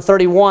chapter number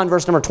 31,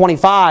 verse number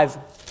 25,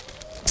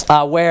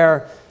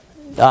 where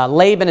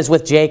Laban is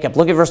with Jacob.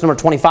 Look at verse number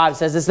 25. It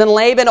says this, Then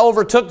Laban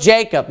overtook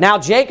Jacob. Now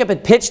Jacob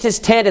had pitched his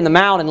tent in the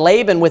mount, and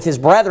Laban with his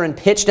brethren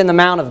pitched in the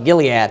mount of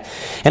Gilead.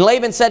 And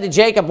Laban said to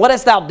Jacob, What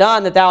hast thou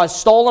done that thou hast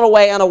stolen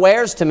away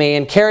unawares to me,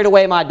 and carried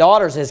away my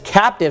daughters as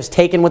captives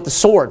taken with the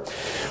sword?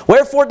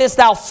 Wherefore didst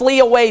thou flee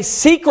away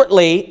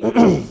secretly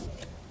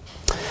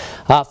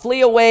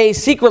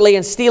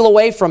and steal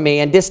away from me,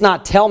 and didst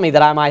not tell me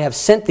that I might have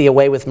sent thee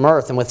away with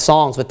mirth, and with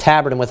songs, with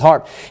tabret, and with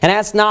harp, and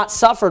hast not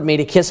suffered me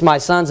to kiss my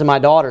sons and my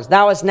daughters.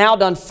 Thou hast now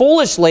done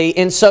foolishly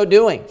in so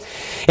doing.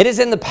 It is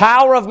in the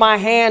power of my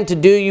hand to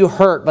do you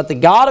hurt, but the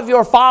God of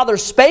your father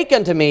spake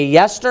unto me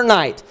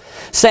yesternight,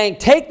 saying,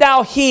 Take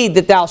thou heed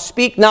that thou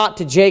speak not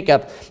to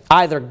Jacob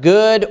either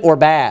good or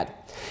bad.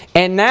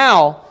 And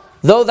now,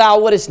 though thou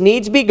wouldest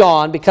needs be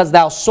gone, because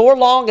thou sore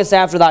longest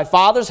after thy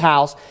father's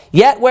house,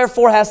 yet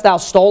wherefore hast thou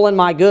stolen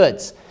my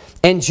goods?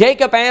 And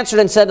Jacob answered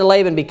and said to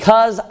Laban,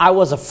 Because I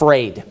was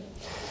afraid.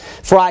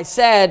 For I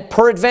said,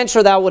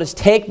 Peradventure thou wouldest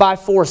take by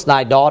force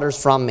thy daughters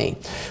from me.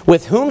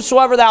 With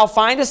whomsoever thou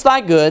findest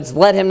thy goods,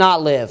 let him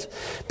not live.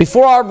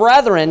 Before our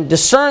brethren,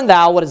 discern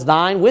thou what is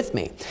thine with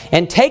me,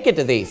 and take it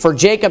to thee. For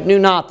Jacob knew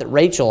not that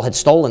Rachel had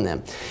stolen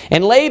them.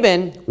 And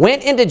Laban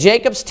went into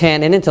Jacob's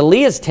tent, and into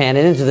Leah's tent,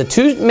 and into the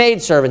two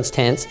maidservants'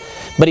 tents,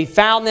 but he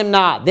found them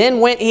not. Then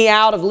went he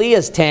out of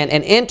Leah's tent,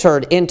 and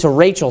entered into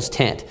Rachel's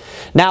tent.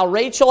 Now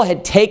Rachel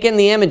had taken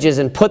the images,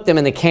 and put them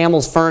in the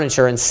camel's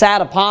furniture, and sat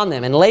upon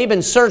them. And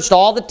Laban searched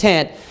all the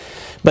tent,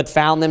 but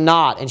found them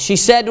not. And she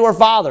said to her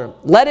father,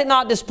 Let it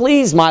not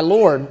displease my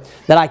lord,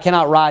 that I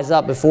cannot rise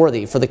up before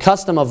thee, for the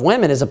custom of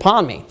women is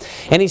upon me.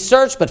 And he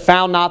searched, but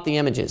found not the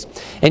images.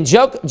 And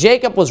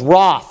Jacob was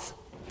wroth.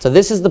 So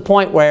this is the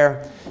point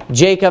where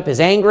Jacob is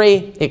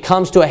angry. It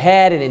comes to a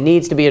head, and it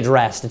needs to be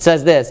addressed. It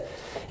says this,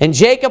 And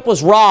Jacob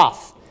was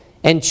wroth,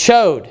 and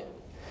chode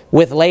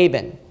with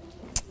Laban.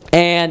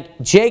 And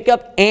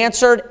Jacob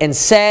answered and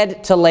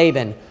said to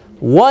Laban,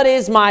 What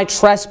is my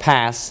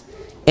trespass,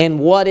 and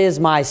what is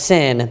my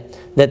sin,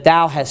 that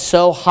thou hast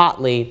so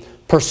hotly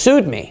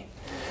pursued me?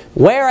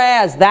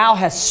 Whereas thou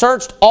hast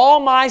searched all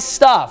my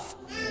stuff,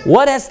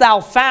 what hast thou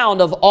found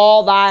of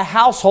all thy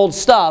household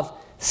stuff?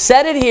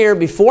 Set it here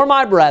before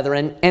my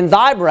brethren and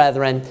thy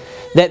brethren,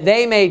 that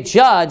they may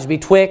judge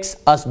betwixt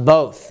us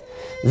both.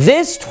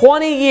 This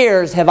 20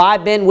 years have I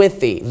been with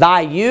thee. Thy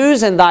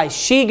ewes and thy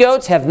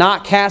she-goats have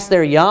not cast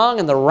their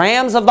young, and the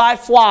rams of thy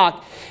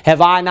flock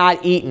have I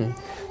not eaten.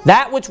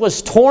 That which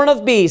was torn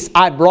of beasts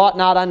I brought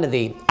not unto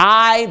thee.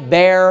 I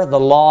bear the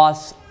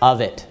loss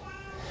of it.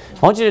 I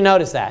want you to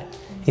notice that.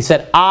 He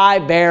said, I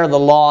bear the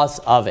loss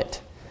of it.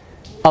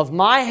 Of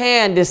my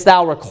hand didst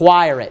thou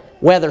require it,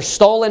 whether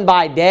stolen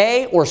by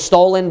day or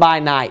stolen by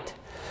night.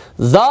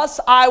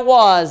 Thus I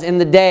was in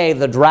the day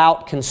the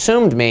drought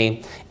consumed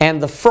me, and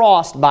the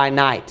frost by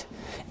night.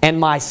 And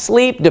my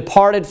sleep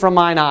departed from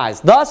mine eyes.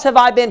 Thus have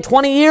I been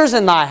 20 years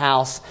in thy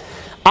house.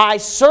 I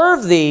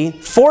served thee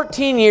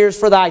 14 years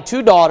for thy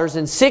 2 daughters,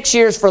 and 6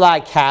 years for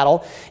thy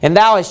cattle, and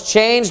thou hast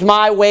changed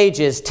my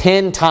wages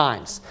 10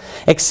 times.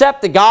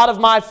 Except the God of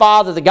my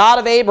father, the God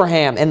of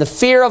Abraham, and the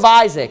fear of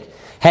Isaac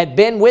had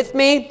been with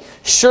me,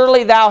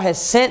 surely thou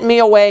hast sent me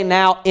away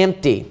now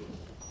empty.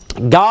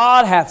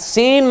 God hath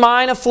seen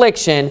mine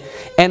affliction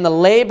and the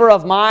labor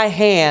of my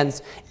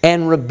hands,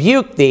 and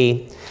rebuked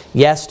thee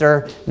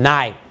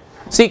yesternight.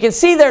 So you can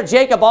see there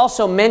Jacob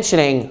also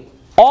mentioning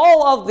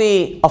all of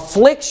the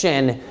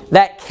affliction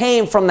that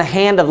came from the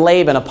hand of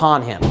Laban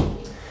upon him.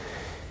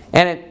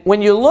 And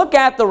when you look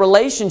at the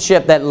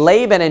relationship that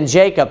Laban and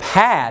Jacob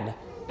had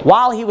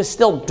while he was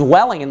still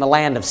dwelling in the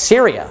land of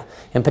Syria,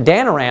 in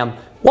Padanaram,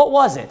 what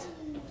was it?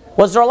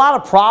 Was there a lot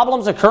of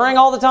problems occurring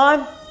all the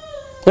time?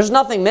 There's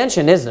nothing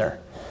mentioned, is there?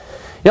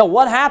 You know,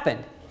 what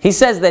happened? He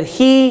says that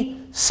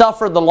he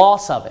suffered the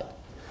loss of it.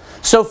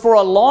 So for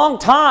a long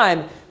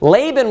time,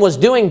 Laban was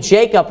doing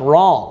Jacob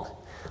wrong.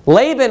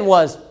 Laban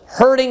was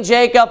hurting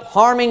Jacob,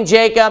 harming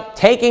Jacob,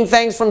 taking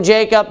things from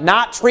Jacob,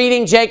 not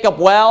treating Jacob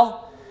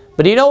well.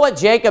 But do you know what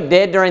Jacob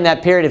did during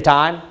that period of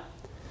time?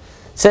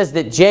 It says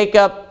that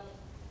Jacob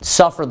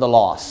suffered the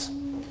loss.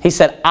 He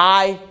said,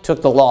 I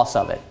took the loss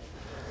of it.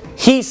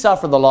 He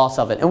suffered the loss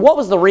of it. And what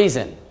was the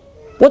reason?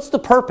 What's the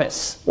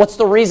purpose? What's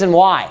the reason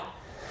why?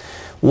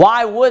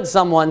 Why would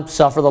someone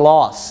suffer the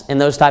loss in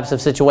those types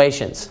of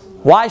situations?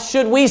 Why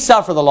should we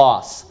suffer the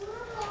loss?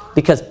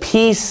 Because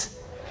peace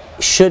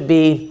should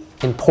be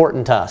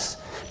important to us.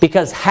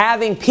 Because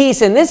having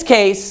peace, in this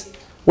case,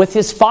 with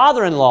his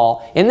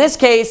father-in-law, in this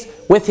case,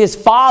 with his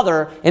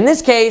father, in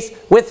this case,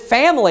 with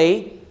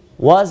family,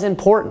 was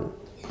important.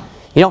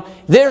 You know,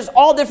 there's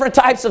all different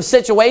types of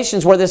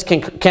situations where this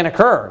can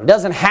occur. It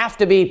doesn't have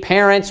to be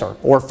parents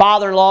or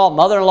father-in-law,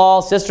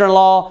 mother-in-law,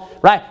 sister-in-law,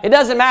 right? It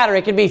doesn't matter.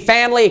 It can be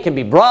family. It can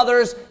be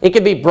brothers. It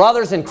can be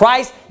brothers in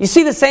Christ. You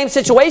see the same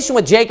situation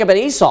with Jacob and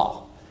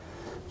Esau,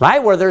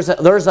 right? Where there's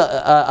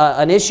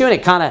an issue, and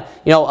it kind of,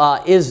 you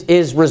know,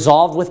 is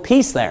resolved with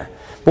peace there.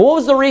 But what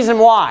was the reason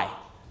why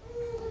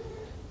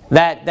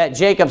that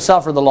Jacob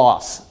suffered the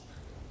loss?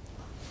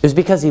 It was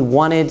because he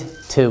wanted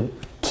to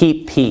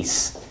keep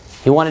peace.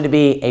 He wanted to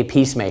be a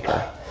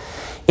peacemaker.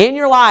 In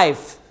your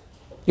life,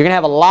 you're going to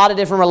have a lot of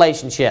different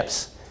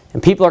relationships.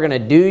 And people are going to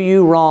do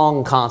you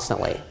wrong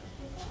constantly.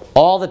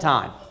 All the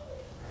time.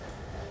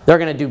 They're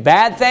going to do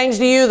bad things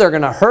to you. They're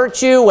going to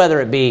hurt you,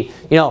 whether it be,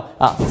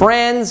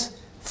 friends,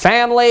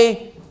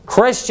 family,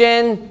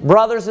 Christian,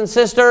 brothers and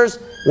sisters,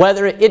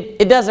 whether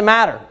it doesn't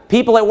matter.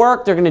 People at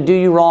work, they're going to do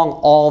you wrong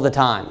all the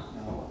time.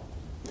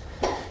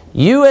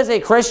 You as a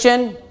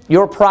Christian,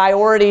 your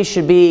priority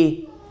should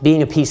be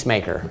being a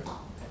peacemaker.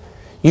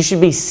 You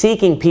should be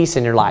seeking peace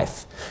in your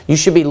life. You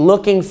should be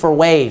looking for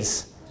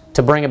ways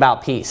to bring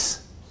about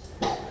peace.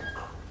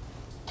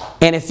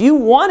 And if you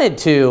wanted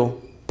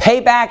to pay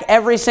back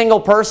every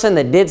single person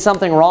that did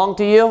something wrong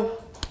to you,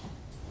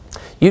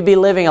 you'd be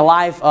living a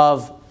life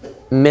of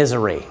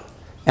misery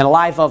and a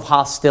life of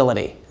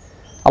hostility,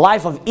 a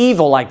life of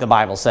evil, like the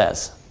Bible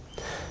says.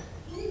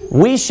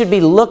 We should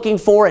be looking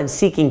for and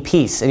seeking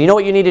peace. And you know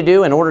what you need to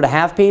do in order to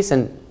have peace?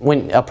 And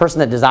when a person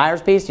that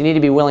desires peace, you need to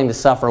be willing to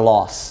suffer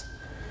loss.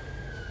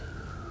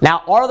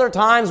 Now, are there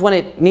times when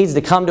it needs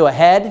to come to a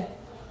head?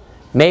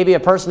 Maybe a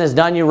person has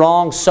done you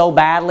wrong so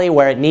badly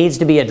where it needs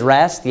to be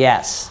addressed?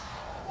 Yes.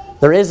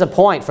 There is a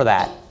point for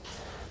that.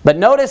 But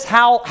notice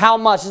how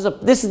much,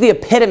 this is the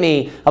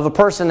epitome of a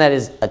person that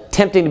is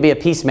attempting to be a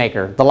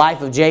peacemaker, the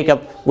life of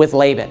Jacob with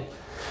Laban.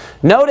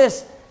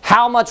 Notice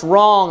how much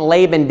wrong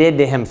Laban did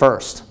to him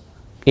first.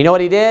 You know what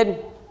he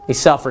did? He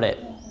suffered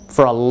it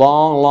for a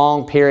long,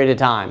 long period of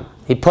time.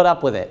 He put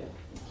up with it.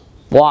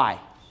 Why?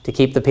 To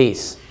keep the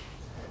peace.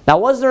 Now,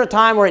 was there a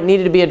time where it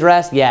needed to be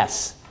addressed?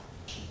 Yes.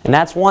 And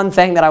that's one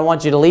thing that I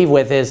want you to leave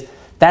with is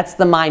that's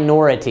the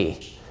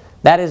minority.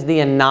 That is the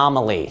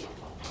anomaly.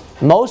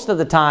 Most of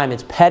the time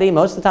it's petty,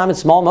 most of the time it's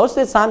small, most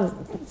of the time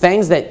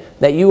things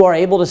that you are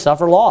able to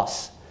suffer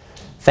loss.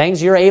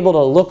 Things you're able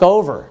to look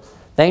over.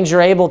 Things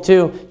you're able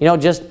to,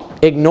 just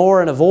ignore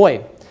and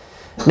avoid.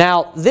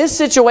 Now, this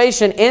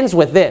situation ends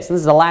with this. This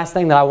is the last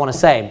thing that I want to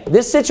say.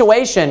 This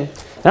situation,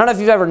 I don't know if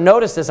you've ever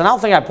noticed this, and I don't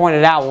think I pointed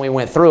it out when we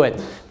went through it,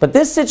 but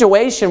this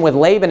situation with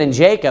Laban and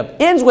Jacob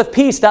ends with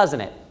peace, doesn't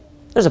it?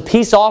 There's a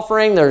peace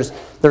offering, there's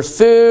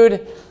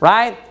food,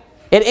 right?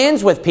 It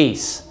ends with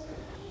peace.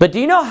 But do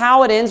you know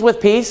how it ends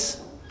with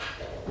peace?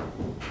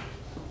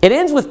 It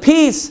ends with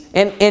peace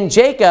in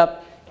Jacob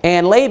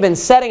and Laban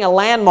setting a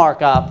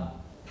landmark up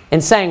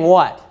and saying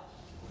what?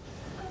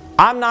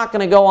 I'm not going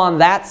to go on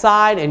that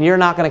side and you're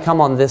not going to come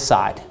on this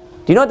side. Do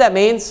you know what that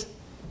means?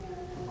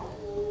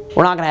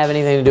 We're not going to have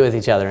anything to do with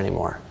each other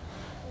anymore.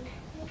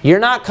 You're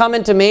not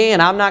coming to me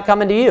and I'm not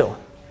coming to you.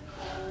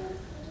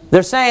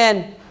 They're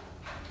saying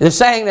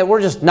that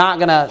we're just not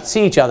going to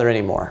see each other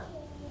anymore.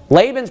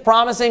 Laban's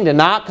promising to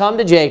not come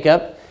to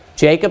Jacob.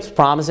 Jacob's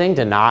promising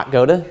to not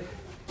go to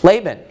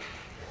Laban.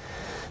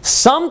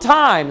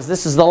 Sometimes,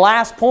 this is the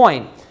last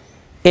point,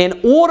 in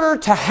order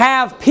to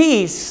have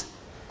peace,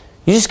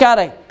 you just got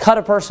to cut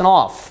a person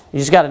off. You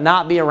just got to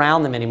not be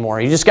around them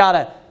anymore. You just got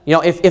to,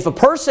 if a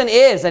person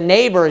a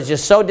neighbor is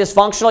just so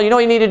dysfunctional, you know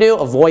what you need to do?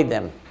 Avoid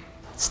them.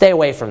 Stay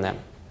away from them.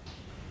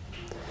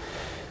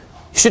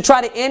 You should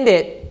try to end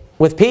it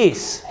with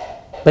peace.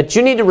 But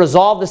you need to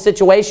resolve the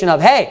situation of,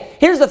 hey,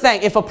 here's the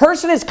thing. If a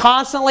person is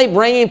constantly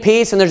bringing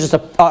peace and there's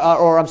just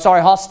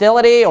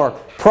hostility or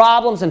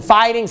problems and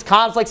fightings,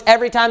 conflicts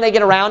every time they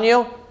get around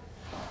you,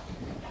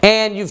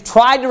 and you've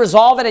tried to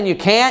resolve it and you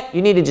can't,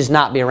 you need to just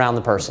not be around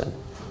the person.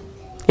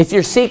 If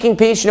you're seeking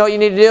peace, you know what you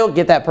need to do?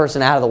 Get that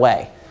person out of the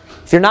way.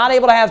 If you're not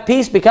able to have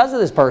peace because of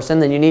this person,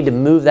 then you need to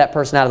move that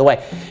person out of the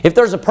way. If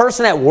there's a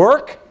person at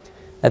work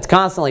that's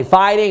constantly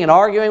fighting and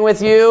arguing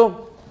with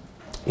you,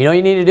 you know what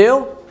you need to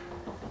do?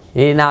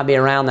 You need to not be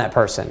around that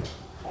person.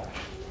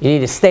 You need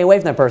to stay away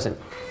from that person.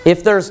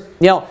 If there's,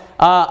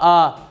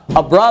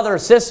 a brother,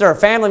 sister, a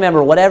family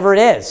member, whatever it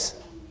is,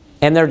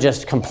 and they're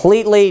just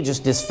completely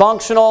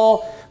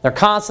dysfunctional, they're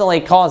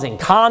constantly causing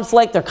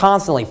conflict, they're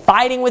constantly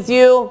fighting with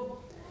you.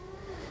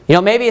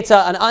 Maybe it's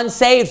an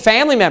unsaved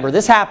family member.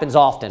 This happens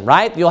often,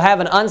 right? You'll have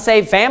an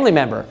unsaved family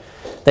member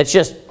that's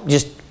just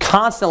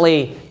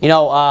constantly,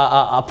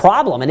 a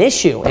problem, an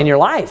issue in your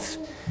life.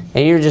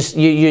 And you're just,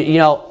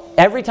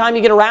 every time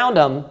you get around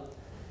them,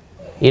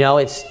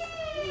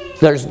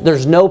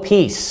 there's no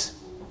peace.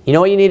 You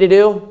know what you need to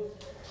do?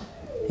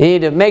 You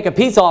need to make a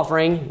peace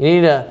offering.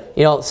 You need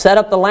to, set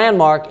up the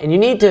landmark, and you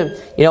need to,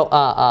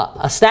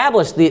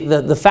 establish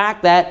the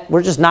fact that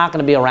we're just not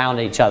going to be around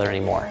each other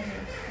anymore.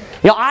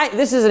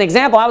 This is an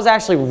example. I was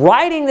actually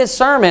writing this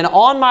sermon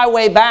on my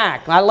way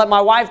back. I let my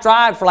wife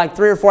drive for like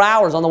 3 or 4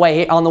 hours on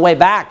the way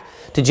back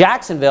to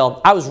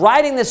Jacksonville. I was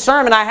writing this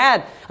sermon. I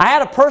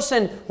had a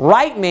person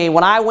write me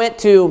when I went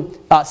to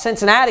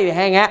Cincinnati to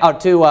hang out,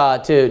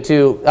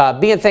 to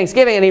be in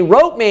Thanksgiving, and he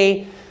wrote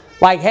me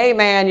like, "Hey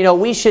man,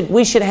 we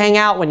should hang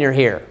out when you're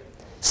here."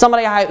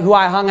 Somebody who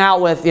I hung out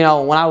with, when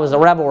I was a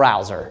rebel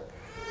rouser,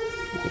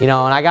 and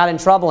I got in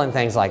trouble and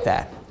things like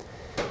that.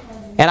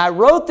 And I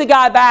wrote the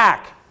guy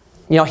back.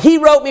 He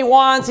wrote me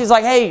once. He's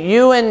like, "Hey,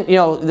 you and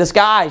this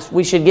guy,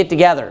 we should get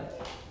together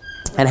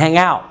and hang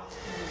out."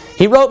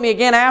 He wrote me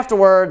again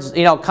afterwards,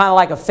 kind of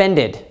like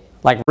offended,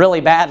 like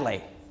really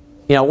badly,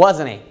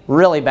 wasn't he?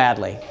 Really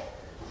badly.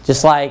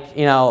 Just like,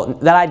 you know,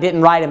 that I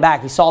didn't write him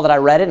back. He saw that I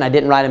read it and I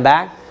didn't write him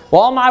back.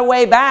 Well, on my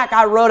way back,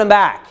 I wrote him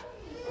back.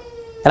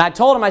 And I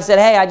told him, I said,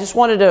 hey, I just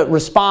wanted to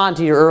respond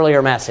to your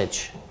earlier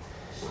message.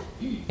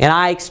 And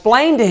I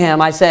explained to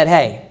him, I said,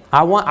 hey,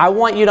 I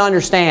want you to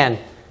understand,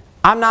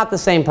 I'm not the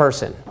same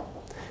person.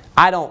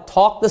 I don't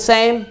talk the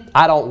same.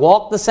 I don't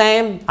walk the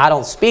same. I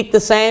don't speak the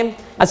same.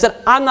 I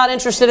said, I'm not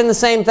interested in the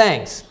same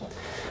things.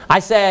 I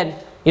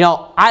said, you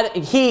know,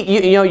 he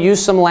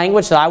used some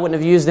language that I wouldn't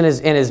have used in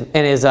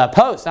his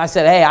post. I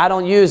said, hey, I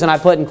don't use, and I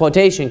put in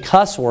quotation,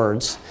 cuss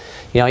words.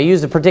 You know, he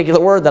used a particular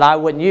word that I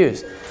wouldn't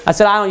use. I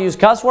said, I don't use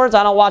cuss words.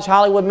 I don't watch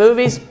Hollywood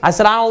movies. I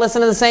said, I don't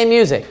listen to the same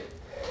music.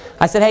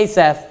 I said, hey,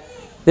 Seth,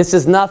 this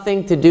has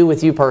nothing to do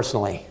with you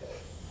personally.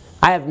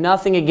 I have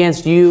nothing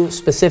against you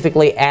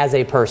specifically as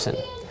a person.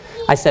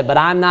 I said, but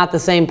I'm not the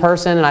same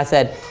person. And I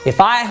said,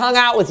 if I hung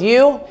out with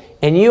you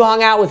and you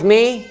hung out with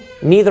me,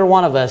 neither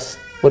one of us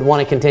would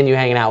want to continue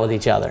hanging out with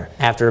each other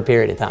after a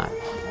period of time.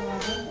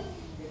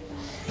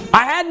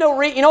 I had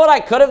no you know what I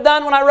could have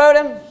done when I wrote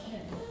him?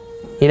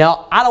 You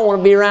know, I don't want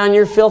to be around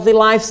your filthy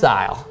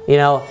lifestyle. You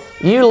know,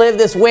 you live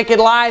this wicked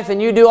life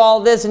and you do all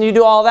this and you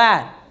do all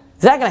that.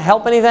 Is that going to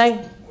help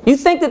anything? You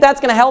think that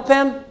that's going to help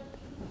him?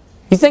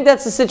 You think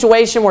that's a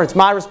situation where it's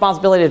my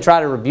responsibility to try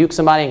to rebuke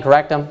somebody and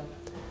correct them?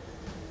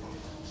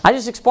 I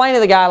just explained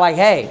to the guy, like,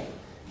 hey,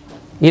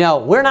 you know,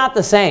 we're not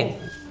the same.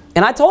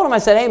 And I told him, I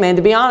said, hey, man,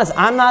 to be honest,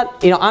 I'm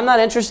not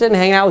interested in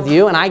hanging out with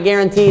you, and I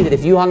guarantee that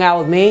if you hung out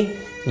with me,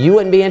 you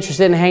wouldn't be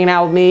interested in hanging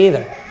out with me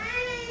either.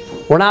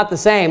 We're not the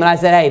same. And I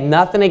said, hey,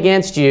 nothing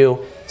against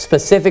you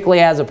specifically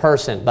as a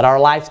person, but our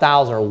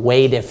lifestyles are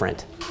way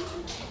different.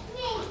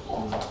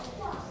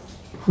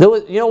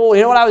 You know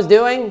what I was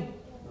doing?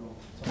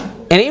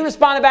 And he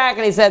responded back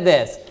and he said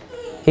this.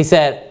 He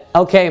said,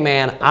 okay,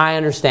 man, I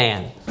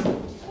understand.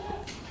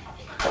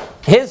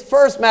 His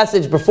first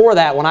message before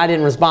that, when I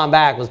didn't respond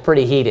back, was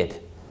pretty heated.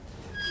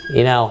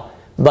 You know,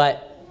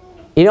 but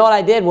you know what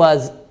I did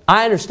was,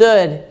 I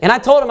understood, and I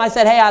told him, I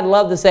said, hey, I'd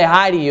love to say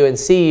hi to you and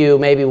see you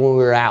maybe when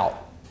we were out.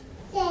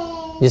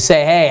 Just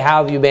say, hey,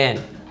 how have you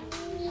been?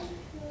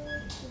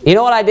 You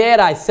know what I did?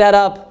 I set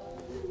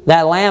up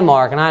that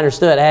landmark, and I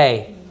understood,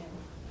 hey,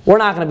 we're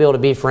not going to be able to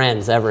be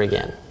friends ever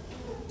again.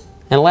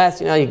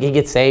 Unless, you know, he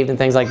gets saved and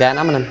things like that. And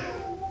I'm going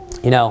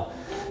to, you know,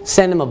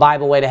 send him a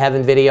Bible Way to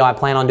Heaven video. I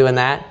plan on doing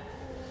that.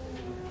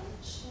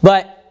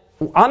 But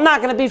I'm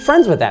not going to be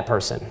friends with that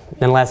person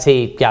unless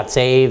he got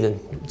saved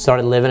and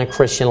started living a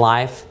Christian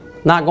life.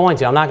 Not going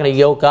to. I'm not going to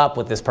yoke up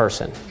with this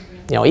person.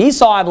 You know,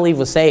 Esau, I believe,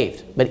 was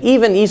saved. But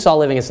even Esau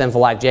living a sinful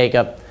life,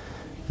 Jacob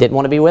didn't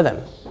want to be with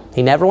him.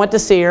 He never went to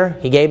see her.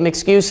 He gave him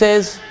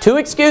excuses. 2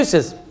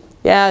 excuses.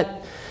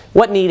 Yeah,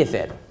 what needeth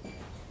it?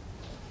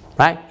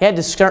 Right? He had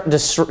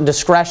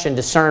discretion,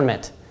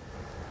 discernment.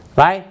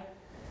 Right?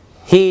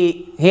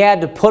 He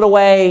had to put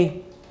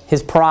away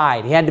his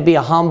pride. He had to be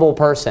a humble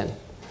person.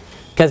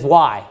 Because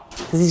why?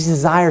 Because he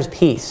desires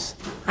peace.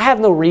 I have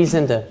no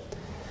reason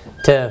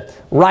to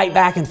write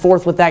back and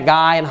forth with that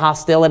guy in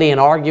hostility and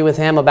argue with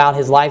him about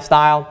his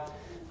lifestyle.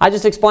 I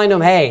just explained to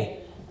him, hey,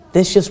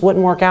 this just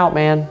wouldn't work out,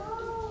 man.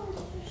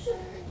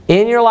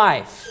 In your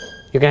life,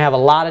 you're going to have a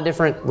lot of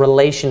different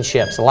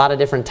relationships, a lot of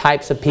different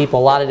types of people,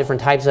 a lot of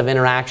different types of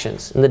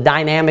interactions. And the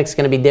dynamic's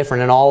going to be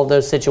different in all of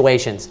those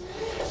situations.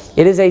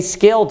 It is a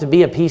skill to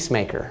be a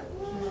peacemaker.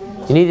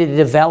 You need to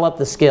develop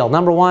the skill.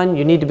 Number 1,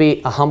 you need to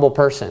be a humble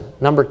person.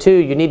 Number 2,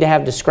 you need to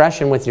have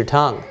discretion with your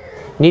tongue.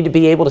 You need to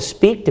be able to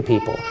speak to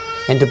people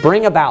and to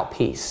bring about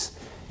peace.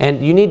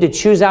 And you need to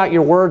choose out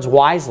your words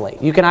wisely.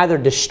 You can either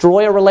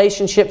destroy a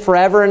relationship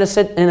forever in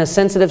a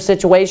sensitive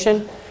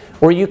situation,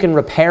 or you can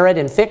repair it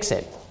and fix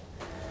it.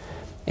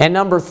 And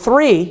number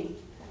 3,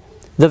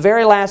 the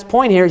very last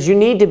point here is you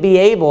need to be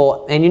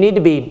able and you need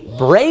to be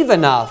brave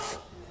enough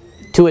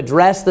to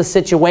address the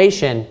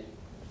situation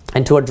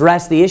and to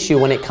address the issue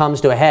when it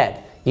comes to a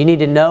head. You need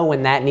to know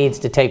when that needs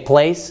to take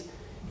place.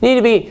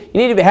 You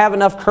need to have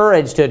enough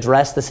courage to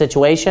address the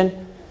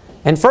situation.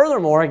 And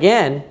furthermore,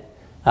 again,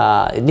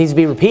 it needs to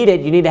be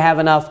repeated, you need to have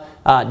enough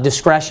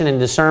discretion and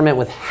discernment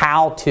with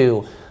how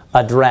to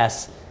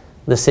address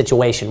the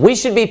situation. We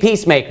should be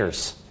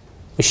peacemakers.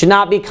 We should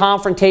not be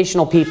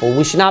confrontational people.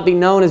 We should not be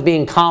known as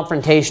being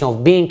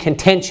confrontational, being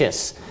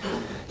contentious.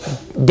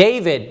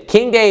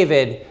 King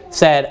David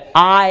said,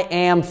 I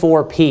am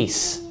for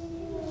peace.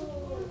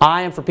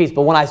 I am for peace,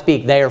 but when I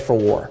speak, they are for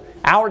war.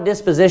 Our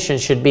disposition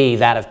should be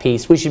that of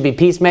peace. We should be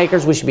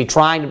peacemakers. We should be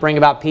trying to bring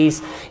about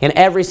peace in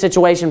every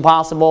situation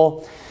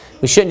possible.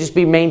 We shouldn't just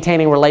be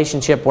maintaining a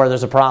relationship where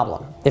there's a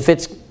problem. If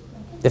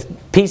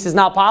peace is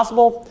not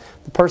possible,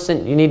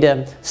 you need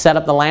to set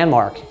up the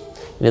landmark.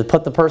 You need to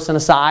put the person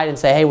aside and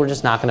say, hey, we're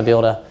just not going to be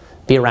able to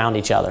be around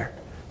each other.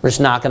 We're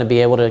just not going to be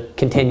able to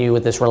continue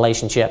with this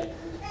relationship.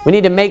 We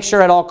need to make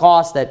sure at all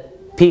costs that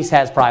peace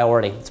has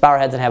priority. Let's bow our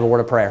heads and have a word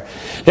of prayer.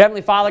 Dear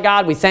Heavenly Father,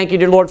 God, we thank you,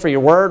 dear Lord, for your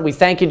word. We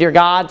thank you, dear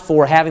God,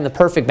 for having the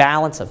perfect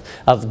balance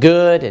of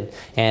good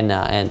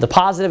and the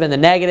positive and the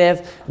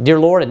negative, dear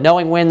Lord, and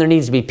knowing when there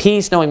needs to be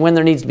peace, knowing when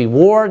there needs to be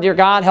war. Dear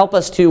God, help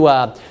us to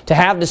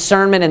have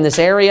discernment in this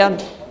area.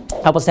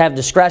 Help us to have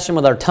discretion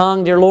with our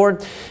tongue, dear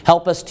Lord.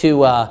 Help us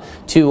to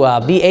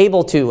be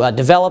able to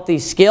develop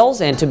these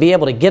skills and to be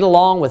able to get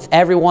along with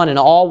everyone in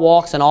all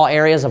walks and all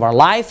areas of our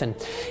life.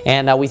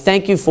 And we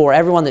thank you for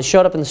everyone that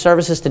showed up in the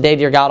services today,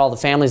 dear God, all the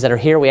families that are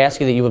here. We ask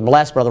you that you would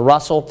bless Brother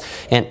Russell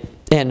and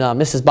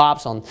Mrs.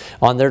 Bops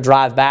on their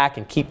drive back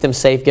and keep them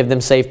safe, give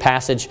them safe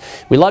passage.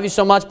 We love you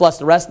so much. Bless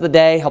the rest of the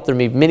day. Help there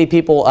be many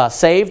people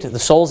saved, the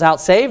souls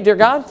out saved, dear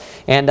God.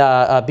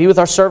 And be with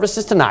our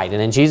services tonight.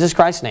 And in Jesus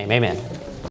Christ's name, amen.